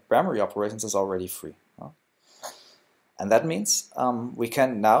concerned with memory operations is already free. And that means we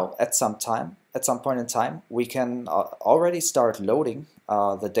can now, at some point in time, we can already start loading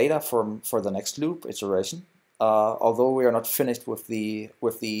the data for the next loop iteration, although we are not finished with the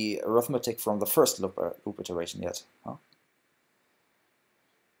arithmetic from the first loop iteration yet.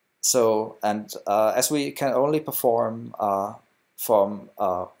 So, and as we can only perform from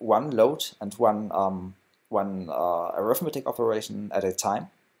one load and one arithmetic operation at a time,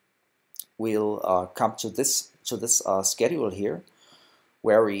 we'll come to this schedule here,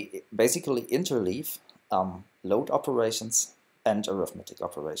 where we basically interleave load operations and arithmetic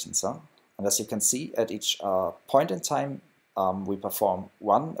operations. And as you can see, at each point in time, we perform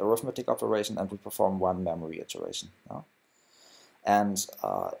one arithmetic operation and we perform one memory iteration. And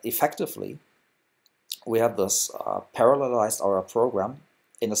effectively, we have thus parallelized our program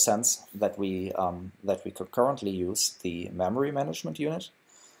in a sense that we concurrently use the memory management unit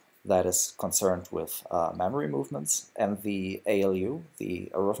that is concerned with memory movements, and the ALU, the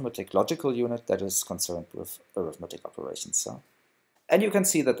arithmetic logical unit, that is concerned with arithmetic operations. And you can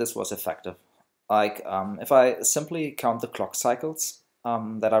see that this was effective. Like if I simply count the clock cycles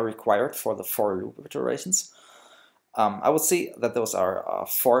that are required for the 4 loop iterations, I would see that those are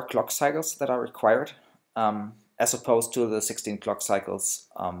 4 clock cycles that are required, as opposed to the 16 clock cycles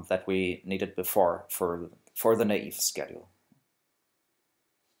that we needed before for the naive schedule.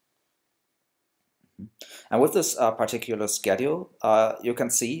 And with this particular schedule, you can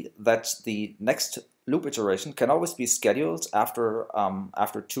see that the next loop iteration can always be scheduled after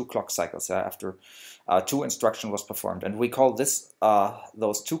 2 clock cycles, after 2 instruction was performed. And we call this,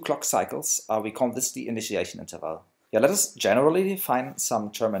 those 2 clock cycles, we call this the initiation interval. Yeah, let us generally define some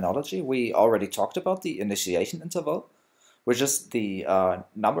terminology. We already talked about the initiation interval, which is the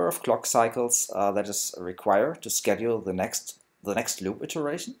number of clock cycles that is required to schedule the next loop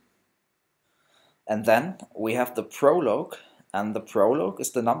iteration. And then we have the prologue, and the prologue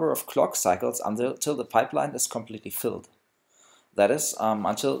is the number of clock cycles until the pipeline is completely filled. That is,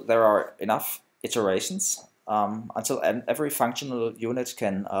 until there are enough iterations, until every functional unit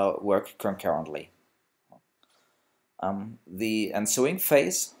can work concurrently. The ensuing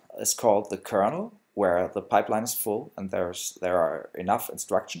phase is called the kernel, where the pipeline is full and there are enough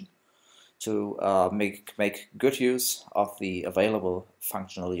instruction to make good use of the available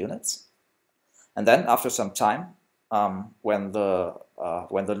functional units. And then after some time, when the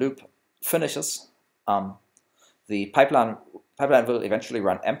loop finishes, the pipeline will eventually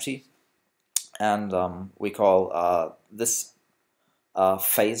run empty, and we call this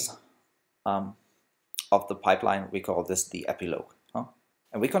phase of the pipeline, we call this the epilogue.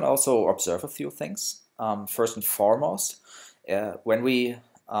 And we can also observe a few things. First and foremost, when we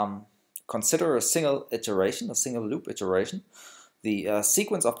consider a single iteration, a single loop iteration, the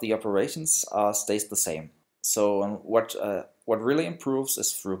sequence of the operations stays the same. So what really improves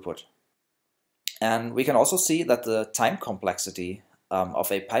is throughput. And we can also see that the time complexity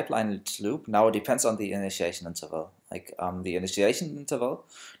of a pipeline loop now depends on the initiation interval. Like the initiation interval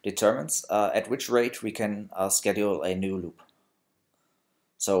determines at which rate we can schedule a new loop.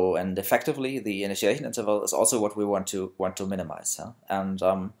 So, and effectively, the initiation interval is also what we want to minimize. And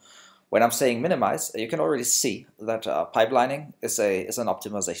when I'm saying minimize, you can already see that pipelining is an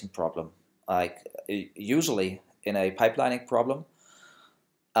optimization problem. Like usually in a pipelining problem,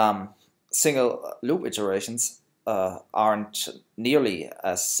 single loop iterations aren't nearly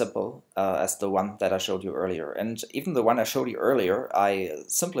as simple as the one that I showed you earlier. And even the one I showed you earlier, I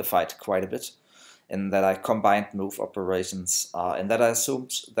simplified quite a bit in that I combined move operations, and that I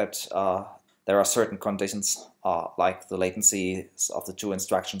assumed that there are certain conditions, like the latency of the 2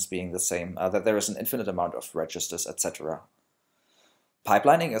 instructions being the same, that there is an infinite amount of registers, etc.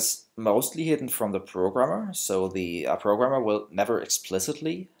 Pipelining is mostly hidden from the programmer, so the programmer will never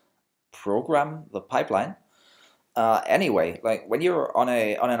explicitly program the pipeline, Anyway, like when you're on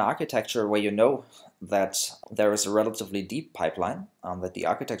an architecture where you know that there is a relatively deep pipeline, that the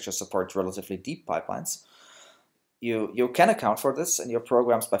architecture supports relatively deep pipelines, you can account for this in your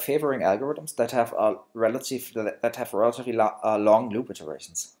programs by favoring algorithms that have relatively long loop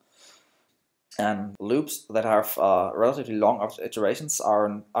iterations. And loops that have relatively long iterations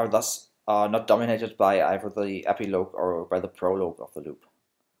are thus not dominated by either the epilogue or by the prologue of the loop.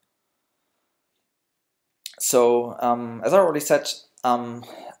 So as I already said,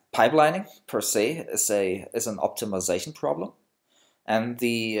 pipelining per se is an optimization problem, and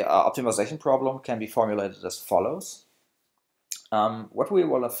the optimization problem can be formulated as follows. What we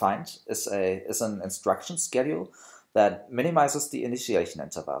want to find is an instruction schedule that minimizes the initiation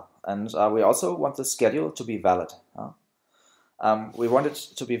interval, and we also want the schedule to be valid. We want it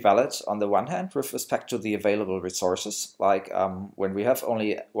to be valid on the one hand with respect to the available resources, like when we have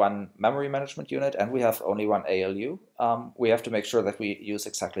only one memory management unit and we have only one ALU, we have to make sure that we use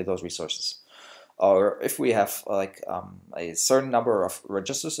exactly those resources. Or if we have like a certain number of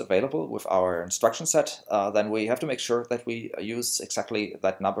registers available with our instruction set, then we have to make sure that we use exactly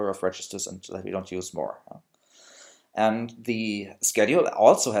that number of registers and that we don't use more. And the schedule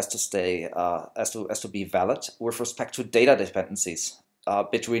also has to stay has to be valid with respect to data dependencies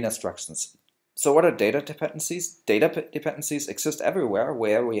between instructions. So what are data dependencies? Data dependencies exist everywhere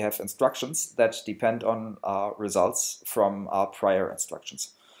where we have instructions that depend on results from prior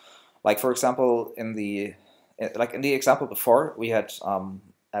instructions. Like for example, in the example before, we had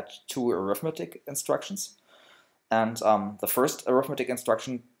two arithmetic instructions. And the first arithmetic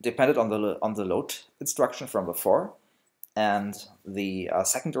instruction depended on the load instruction from before, and the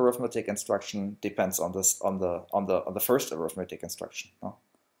second arithmetic instruction depends on the first arithmetic instruction.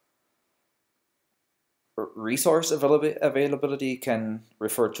 Resource availability can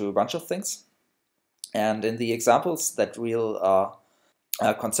refer to a bunch of things, and in the examples that we'll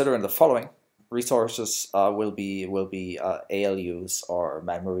consider in the following, resources will be ALUs or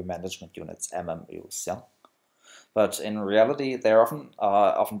memory management units, MMUs. Yeah. But in reality, they're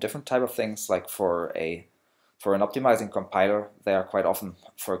often different type of things. Like for an optimizing compiler, they are quite often,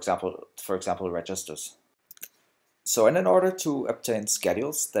 for example, registers. So, and in order to obtain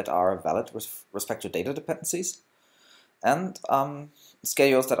schedules that are valid with respect to data dependencies, and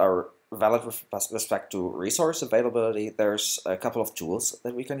schedules that are valid with respect to resource availability, there's a couple of tools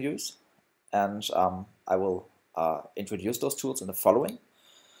that we can use, and I will introduce those tools in the following.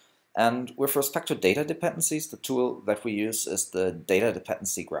 And with respect to data dependencies, the tool that we use is the data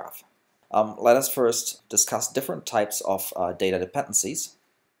dependency graph. Let us first discuss different types of data dependencies.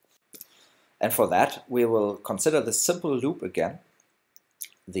 And for that, we will consider the simple loop again,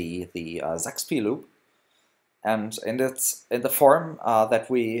 the ZAXP loop. And in the form that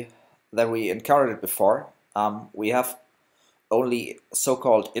we encountered it before, we have only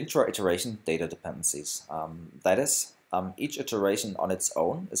so-called intra-iteration data dependencies. That is, each iteration on its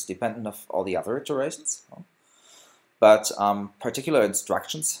own is dependent of all the other iterations, but particular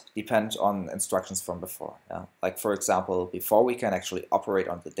instructions depend on instructions from before. Yeah? Like for example, before we can actually operate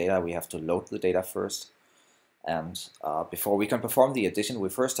on the data, we have to load the data first, and before we can perform the addition, we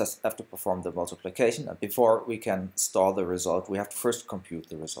first have to perform the multiplication, and before we can store the result, we have to first compute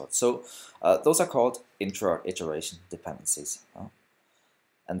the result. So those are called intra-iteration dependencies.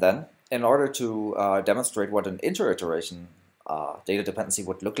 And then, in order to demonstrate what an inter-iteration data dependency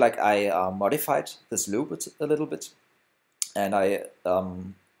would look like, I modified this loop a little bit, and I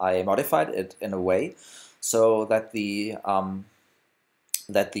modified it in a way so that the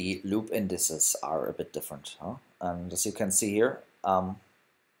loop indices are a bit different. And as you can see here,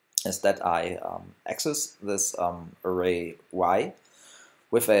 is that I access this array y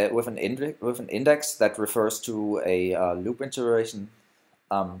with an index that refers to a loop iteration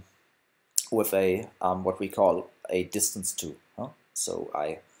with a what we call a distance to. So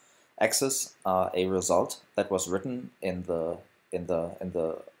I access a result that was written in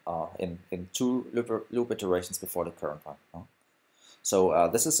two loop iterations before the current one. So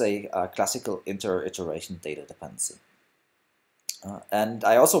this is a classical inter-iteration data dependency. And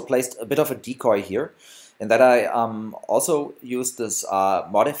I also placed a bit of a decoy here, in that I also used this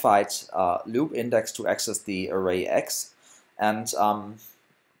modified loop index to access the array x, and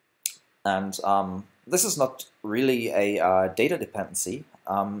this is not really a data dependency,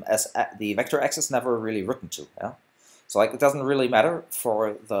 as the vector x is never really written to. Yeah? So like it doesn't really matter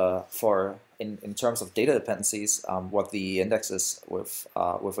in terms of data dependencies what the index is with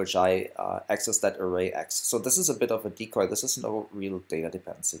which I access that array x. So this is a bit of a decoy. This is no real data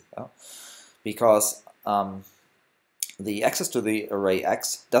dependency, because the access to the array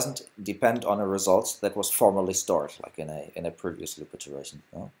X doesn't depend on a result that was formerly stored, like in a previous loop iteration.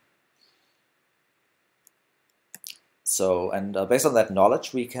 No? So, and based on that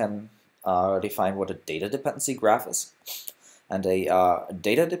knowledge, we can define what a data dependency graph is. And a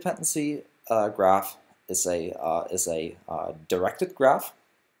data dependency graph is a directed graph,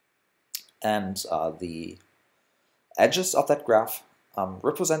 and the edges of that graph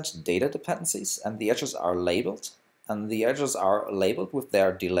represent data dependencies, and the edges are labeled. And the edges are labeled with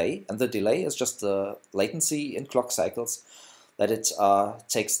their delay, and the delay is just the latency in clock cycles that it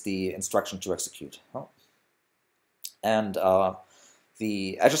takes the instruction to execute. Oh. And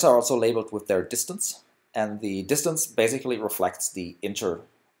the edges are also labeled with their distance, and the distance basically reflects the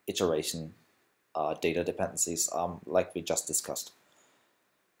inter-iteration data dependencies like we just discussed.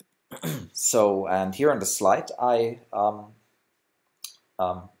 So, and here on the slide, I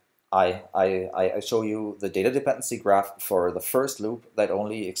show you the data dependency graph for the first loop that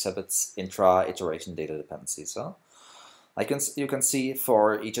only exhibits intra-iteration data dependencies. So you can see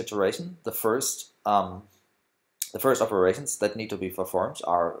for each iteration, the first operations that need to be performed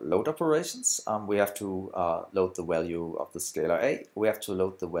are load operations. We have to load the value of the scalar a. We have to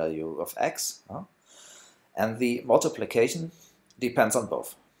load the value of x. And the multiplication depends on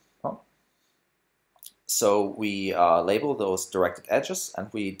both. So we label those directed edges, and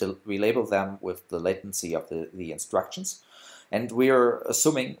we label them with the latency of the instructions. And we are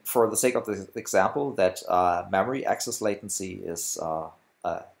assuming, for the sake of the example, that memory access latency is 4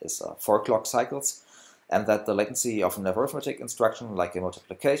 clock cycles, and that the latency of an arithmetic instruction, like a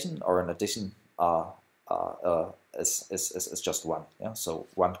multiplication or an addition, is just 1. Yeah? So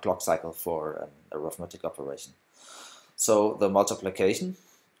 1 clock cycle for an arithmetic operation. So the multiplication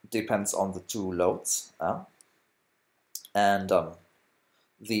depends on the two loads, and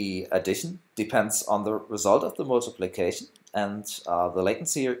the addition depends on the result of the multiplication, and the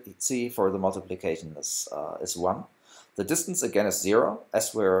latency for the multiplication is 1. The distance again is 0,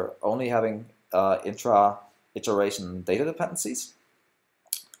 as we're only having intra-iteration data dependencies.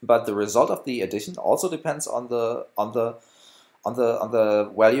 But the result of the addition also depends on the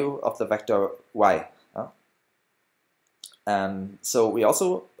value of the vector y. And so we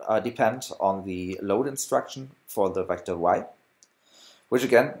also depend on the load instruction for the vector y, which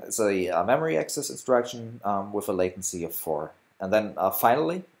again is a memory access instruction with a latency of 4. And then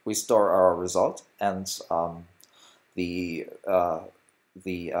finally we store our result, and the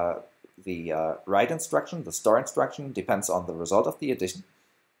write instruction, the store instruction, depends on the result of the addition,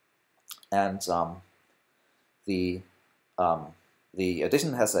 and the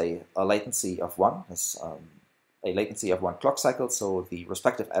addition has a latency of 1. A latency of 1 clock cycle, so the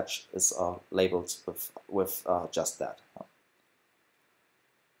respective edge is labeled with just that.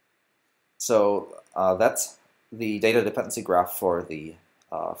 So that's the data dependency graph for the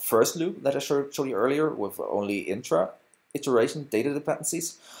first loop that I showed you earlier, with only intra-iteration data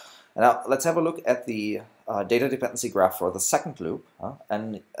dependencies. And now let's have a look at the data dependency graph for the second loop.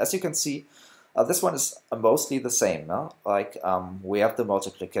 And as you can see, this one is mostly the same. Like we have the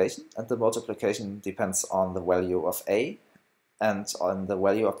multiplication, and the multiplication depends on the value of a and on the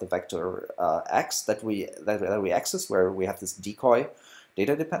value of the vector x that we access, where we have this decoy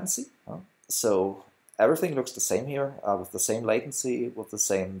data dependency. So everything looks the same here, with the same latency, with the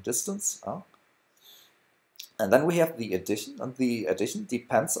same distance. And then we have the addition, and the addition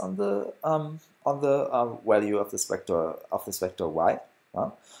depends on the value of this vector y.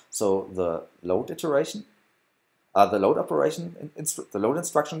 So the load iteration, the load operation, the load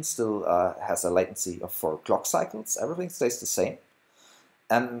instruction still has a latency of 4 clock cycles. Everything stays the same,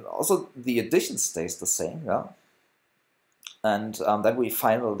 and also the addition stays the same. Yeah? And then we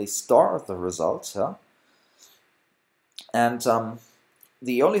finally store the result. Yeah? And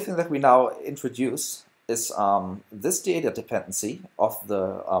the only thing that we now introduce is this data dependency of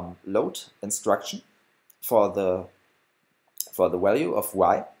the load instruction for the value of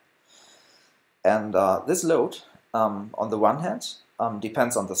y. And this load, on the one hand,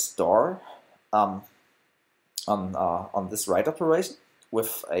 depends on the store on this write operation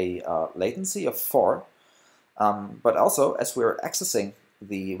with a latency of 4. But also, as we're accessing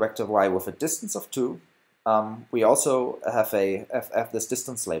the vector y with a distance of 2, we also have this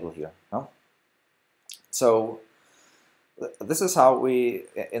distance label here. So this is how we,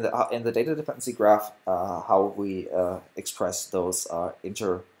 in the data dependency graph, how we express those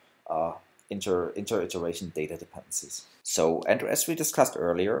inter-iteration data dependencies. So, and as we discussed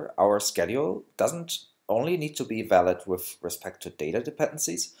earlier, our schedule doesn't only need to be valid with respect to data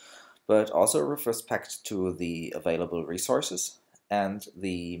dependencies, but also with respect to the available resources and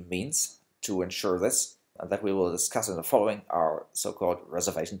the means to ensure this. and that we will discuss in the following are so-called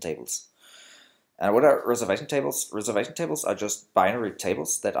reservation tables. And what are reservation tables? Reservation tables are just binary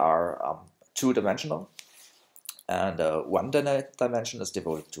tables that are two-dimensional, and one dimension is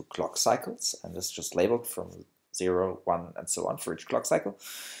devoted to clock cycles, and is just labeled from 0, 1, and so on for each clock cycle.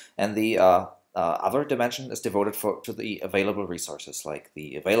 And the other dimension is devoted to the available resources, like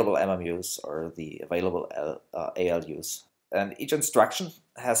the available MMUs or the available ALUs. And each instruction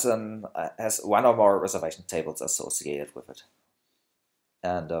has one or more reservation tables associated with it.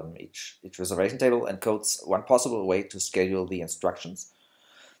 And each reservation table encodes one possible way to schedule the instruction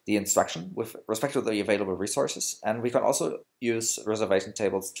with respect to the available resources. And we can also use reservation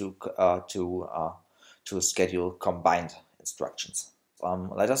tables to schedule combined instructions.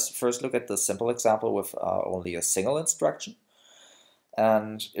 Let us first look at the simple example with only a single instruction.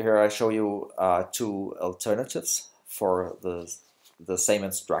 And here I show you two alternatives for the same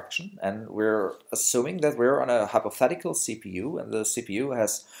instruction. And we're assuming that we're on a hypothetical CPU, and the CPU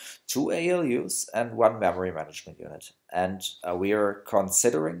has 2 ALUs and 1 memory management unit. And we are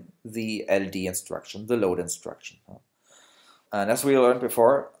considering the LD instruction, the load instruction. And as we learned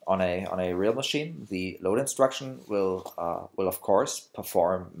before, on a real machine, the load instruction will of course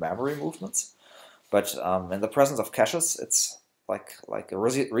perform memory movements, but in the presence of caches, it's like a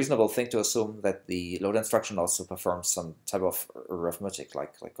reasonable thing to assume that the load instruction also performs some type of arithmetic,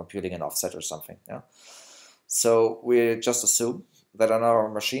 like computing an offset or something. Yeah. So we just assume that on our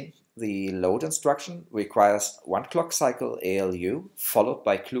machine, the load instruction requires 1 clock cycle ALU followed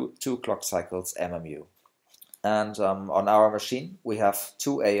by 2 clock cycles MMU. And on our machine, we have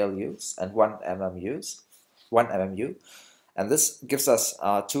 2 ALUs and 1 MMU, and this gives us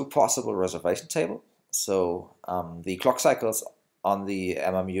 2 possible reservation tables. So the clock cycles on the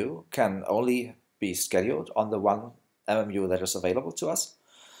MMU can only be scheduled on the 1 MMU that is available to us.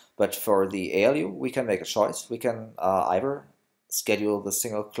 But for the ALU, we can make a choice. We can either schedule the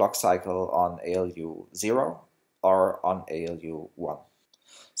single clock cycle on ALU 0 or on ALU 1.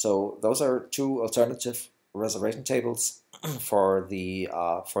 So those are 2 alternative reservation tables for the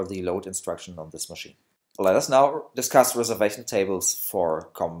load instruction on this machine. Let us now discuss reservation tables for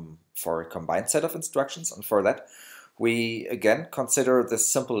a combined set of instructions, and for that we again consider this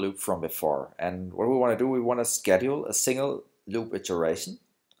simple loop from before. And what we want to do, we want to schedule a single loop iteration,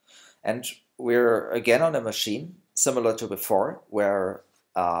 and we're again on a machine similar to before, where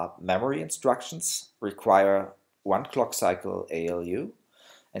memory instructions require 1 clock cycle ALU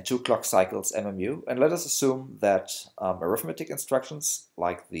and 2 clock cycles MMU, and let us assume that arithmetic instructions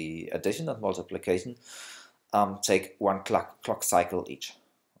like the addition and multiplication take 1 clock cycle each.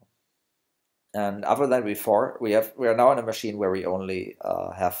 And other than before, we are now in a machine where we only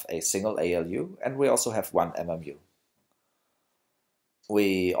have a single ALU, and we also have 1 MMU.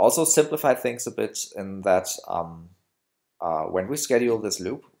 We also simplify things a bit in that when we schedule this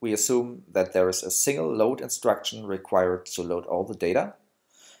loop, we assume that there is a single load instruction required to load all the data,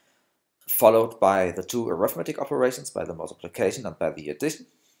 followed by the 2 arithmetic operations, by the multiplication and by the addition,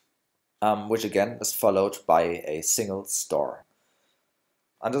 which again is followed by a single store.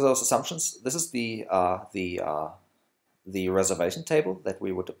 Under those assumptions, this is the reservation table that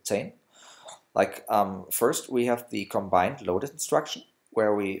we would obtain. Like first, we have the combined loaded instruction,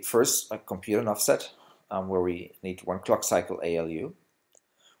 where we first compute an offset, where we need 1 clock cycle ALU.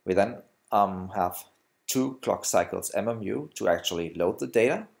 We then have 2 clock cycles MMU to actually load the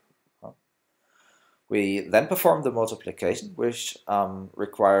data. We then perform the multiplication, which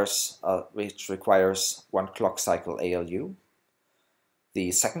requires 1 clock cycle ALU.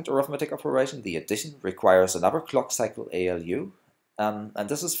 The second arithmetic operation, the addition, requires another clock cycle ALU, and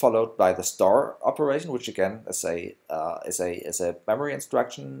this is followed by the store operation, which again is a memory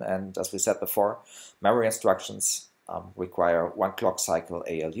instruction. And as we said before, memory instructions require 1 clock cycle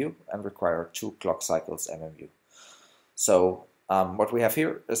ALU and require 2 clock cycles MMU. So what we have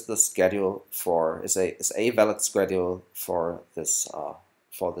here is the schedule is a valid schedule for this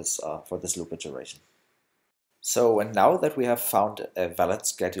loop iteration. So, and now that we have found a valid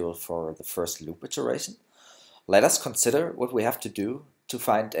schedule for the first loop iteration, let us consider what we have to do to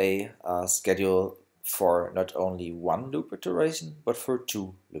find a schedule for not only 1 loop iteration, but for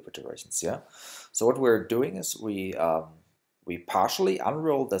 2 loop iterations. Yeah. So what we're doing is we partially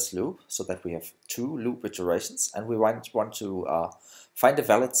unroll this loop so that we have 2 loop iterations, and we want to find a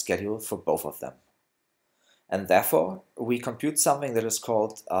valid schedule for both of them. And therefore, we compute something that is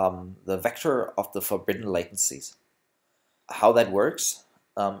called the vector of the forbidden latencies. How that works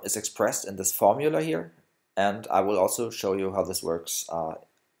is expressed in this formula here, and I will also show you how this works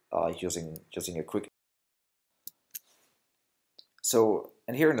using a quick. So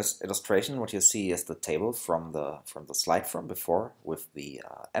And here in this illustration, what you see is the table from the slide from before, with the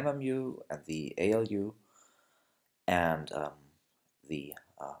MMU and the ALU and the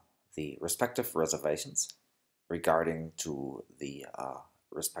respective reservations regarding to the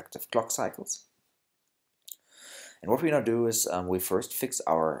respective clock cycles. And what we're going to do is we first fix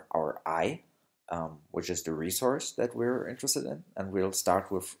our I, which is the resource that we're interested in, and we'll start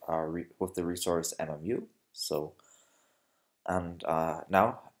with the resource MMU. So, and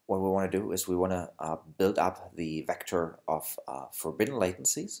now what we want to do is we want to build up the vector of forbidden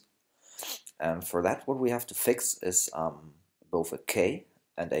latencies. And for that, what we have to fix is both a k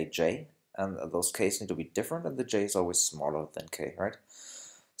and a j, and those k's need to be different, and the j is always smaller than k, right?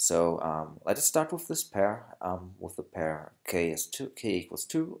 So let us start with this pair, with the pair k equals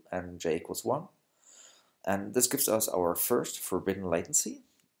 2 and j equals 1. And this gives us our first forbidden latency.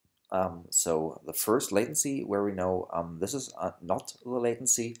 So the first latency where we know this is not the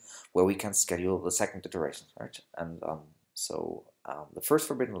latency where we can schedule the second iteration, right? And so the first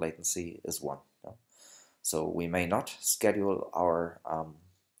forbidden latency is 1. So we may not schedule our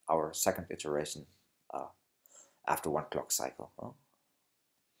second iteration after 1 clock cycle.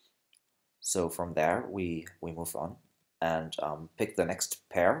 So from there we move on and pick the next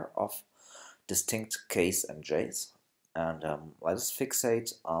pair of distinct k's and j's, and let us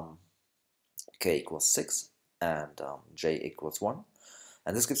fixate k equals 6 and j equals 1,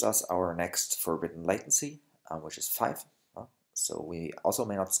 and this gives us our next forbidden latency, which is 5. So we also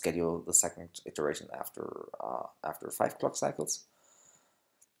may not schedule the second iteration after 5 clock cycles.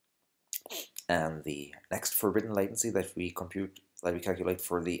 And the next forbidden latency that we calculate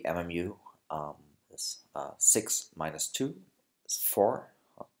for the MMU is 6 minus 2 is 4.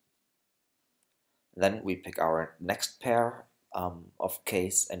 Then we pick our next pair of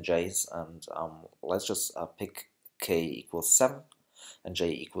k's and j's, and let's just pick k equals 7 and j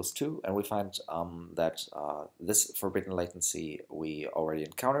equals 2, and we find that this forbidden latency we already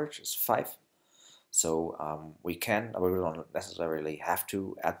encountered is 5. So we don't necessarily have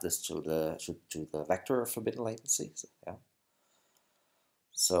to add this to the vector of forbidden latency. So, yeah.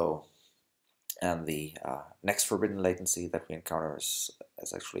 So, and the next forbidden latency that we encounter is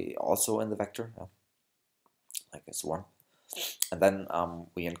actually also in the vector, I guess 1. And then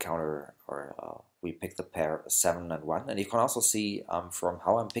we encounter, or we pick the pair 7 and 1. And you can also see from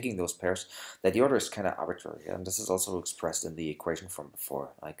how I'm picking those pairs that the order is kind of arbitrary. And this is also expressed in the equation from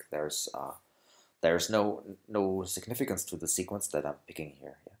before. Like there's no significance to the sequence that I'm picking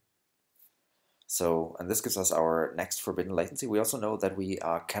here. Yeah. So, and this gives us our next forbidden latency. We also know that we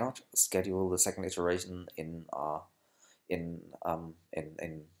cannot schedule the second iteration in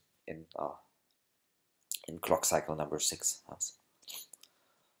clock cycle number 6.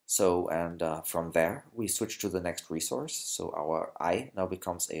 So, and from there we switch to the next resource. So our I now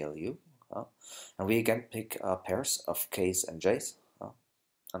becomes ALU, and we again pick pairs of k's and j's.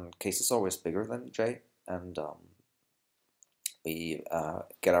 And case is always bigger than j, and we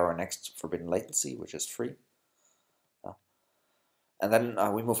get our next forbidden latency, which is 3. And then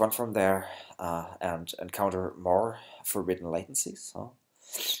we move on from there and encounter more forbidden latencies.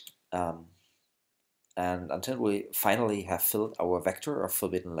 And until we finally have filled our vector of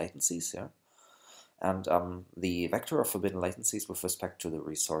forbidden latencies, yeah. And the vector of forbidden latencies with respect to the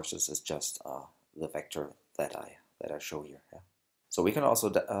resources is just the vector that I show here. Yeah. So we can also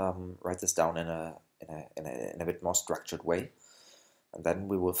write this down in a bit more structured way, and then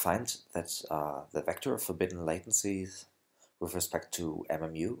we will find that the vector of forbidden latencies with respect to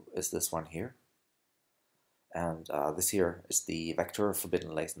MMU is this one here, and this here is the vector of forbidden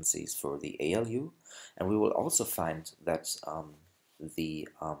latencies for the ALU, and we will also find that the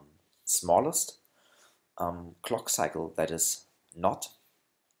smallest clock cycle that is not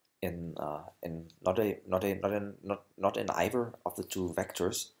in either of the two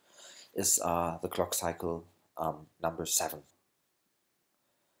vectors is the clock cycle number 7,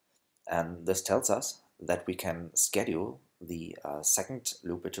 and this tells us that we can schedule the second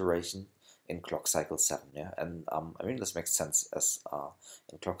loop iteration in clock cycle 7. Yeah, and I mean this makes sense, as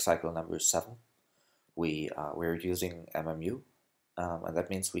in clock cycle number 7 we're using MMU, and that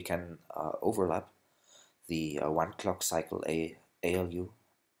means we can overlap the 1 clock cycle ALU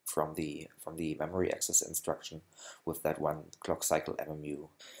from the memory access instruction with that 1 clock cycle MMU.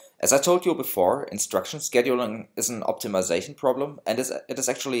 As I told you before, instruction scheduling is an optimization problem, and it is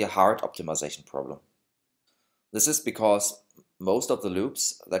actually a hard optimization problem. This is because most of the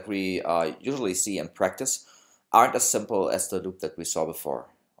loops that we usually see in practice aren't as simple as the loop that we saw before.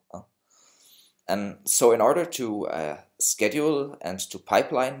 And so in order to schedule and to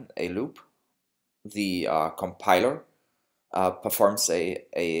pipeline a loop, the compiler performs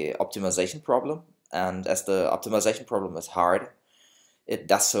a optimization problem, and as the optimization problem is hard, it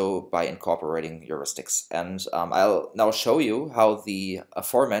does so by incorporating heuristics. And I'll now show you how the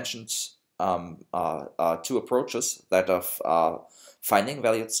aforementioned two approaches, that of finding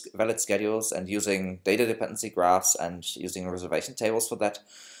valid schedules and using data dependency graphs and using reservation tables for that,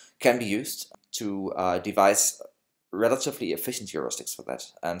 can be used to devise relatively efficient heuristics for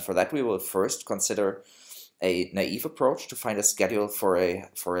that. And for that, we will first consider a naive approach to find a schedule for a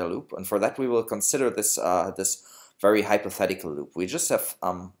loop, and for that we will consider this this very hypothetical loop. We just have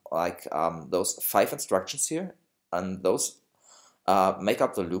those 5 instructions here, and those make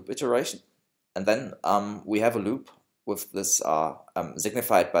up the loop iteration, and then we have a loop with this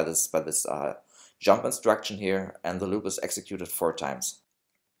signified by this jump instruction here, and the loop is executed 4 times.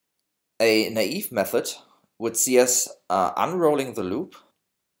 A naive method would see us unrolling the loop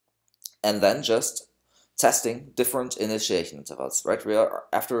and then just testing different initiation intervals, right? We are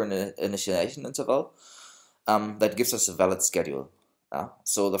after an initiation interval that gives us a valid schedule.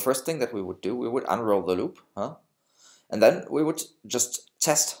 So the first thing that we would do, we would unroll the loop, and then we would just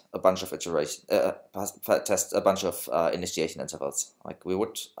test a bunch of initiation intervals. Like we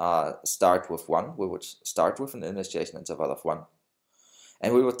would start with 1. We would start with an initiation interval of 1,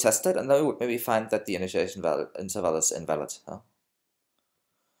 and we would test it, and then we would maybe find that the initiation interval is invalid.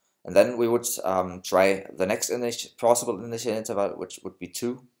 And then we would try the next possible initiation interval, which would be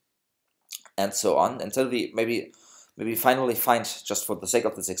 2, and so on, until we maybe finally find, just for the sake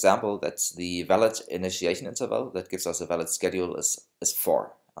of this example, that the valid initiation interval that gives us a valid schedule is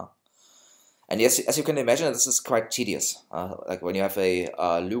 4. And yes, as you can imagine, this is quite tedious. Like when you have a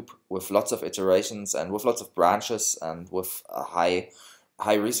loop with lots of iterations and with lots of branches and with a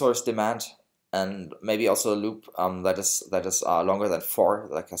high resource demand, and maybe also a loop that is longer than 4,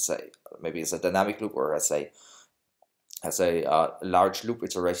 like I say, maybe it's a dynamic loop or as a large loop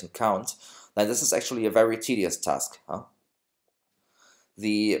iteration count, then this is actually a very tedious task.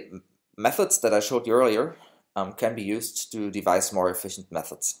 The methods that I showed you earlier can be used to devise more efficient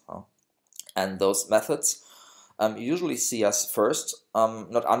methods. And those methods usually see us first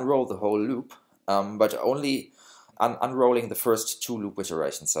not unroll the whole loop, but only unrolling the first 2 loop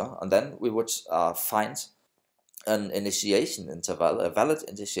iterations. And then we would find an initiation interval, a valid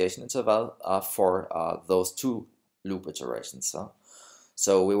initiation interval for those 2 loop iterations.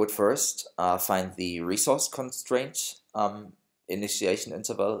 So we would first find the resource constraint initiation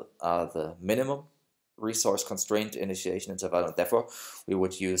interval, the minimum resource constraint initiation interval, and therefore we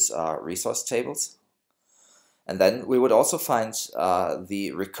would use resource tables. And then we would also find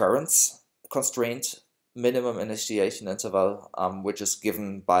the recurrence constraint minimum initiation interval, which is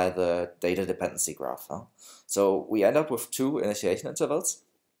given by the data dependency graph. So we end up with 2 initiation intervals.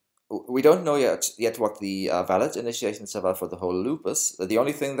 We don't know yet what the valid initiation interval for the whole loop is. The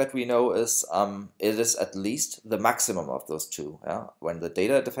only thing that we know is it is at least the maximum of those 2. When the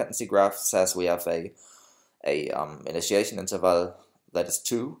data dependency graph says we have a initiation interval that is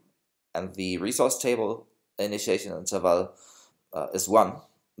 2, and the resource table initiation interval is 1,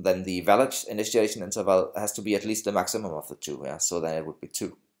 then the valid initiation interval has to be at least the maximum of the 2. So then it would be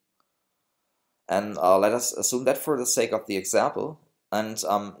 2. And let us assume that for the sake of the example. And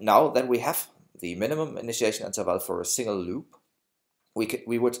now that we have the minimum initiation interval for a single loop,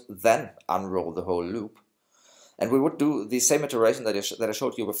 we would then unroll the whole loop, and we would do the same iteration that I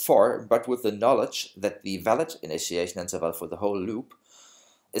showed you before, but with the knowledge that the valid initiation interval for the whole loop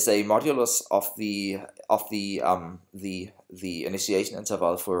is a modulus of the initiation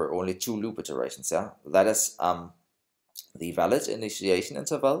interval for only 2 loop iterations. That is the valid initiation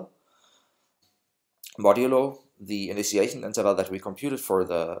interval modulo the initiation interval that we computed for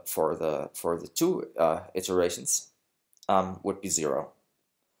the 2 iterations would be 0.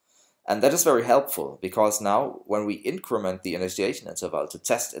 And that is very helpful, because now when we increment the initiation interval to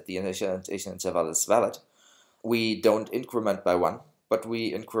test if the initiation interval is valid, we don't increment by 1, but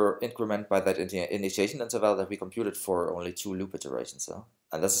we increment by that initiation interval that we computed for only 2 loop iterations.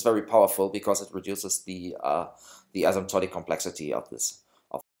 And this is very powerful because it reduces the asymptotic complexity of this.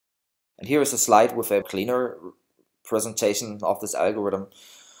 And here is a slide with a cleaner presentation of this algorithm.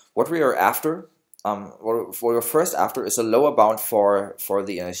 What we are after, what we're first after, is a lower bound for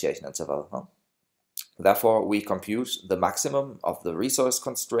the initiation interval. Therefore, we compute the maximum of the resource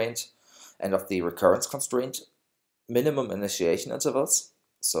constraint and of the recurrence constraint minimum initiation intervals.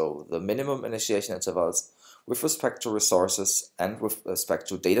 So the minimum initiation intervals with respect to resources and with respect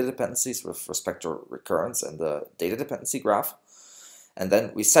to data dependencies, with respect to recurrence and the data dependency graph. And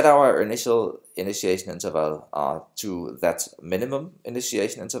then we set our initial initiation interval to that minimum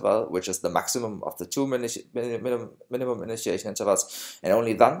initiation interval, which is the maximum of the two minimum initiation intervals. And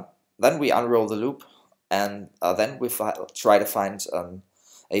only then we unroll the loop, and then we try to find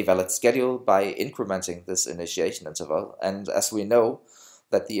a valid schedule by incrementing this initiation interval. And as we know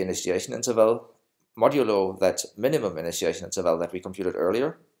that the initiation interval modulo that minimum initiation interval that we computed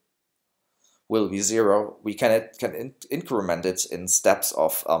earlier will be 0, we can increment it in steps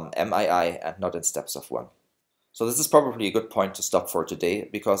of MII and not in steps of 1. So this is probably a good point to stop for today,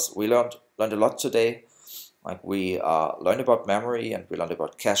 because we learned a lot today. Like we learned about memory, and we learned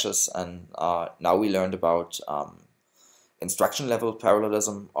about caches, and now we learned about instruction level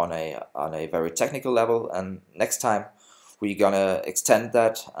parallelism on a very technical level. And next time we're gonna extend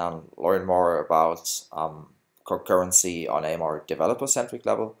that and learn more about concurrency on a more developer-centric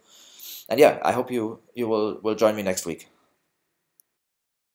level. And yeah, I hope you will join me next week.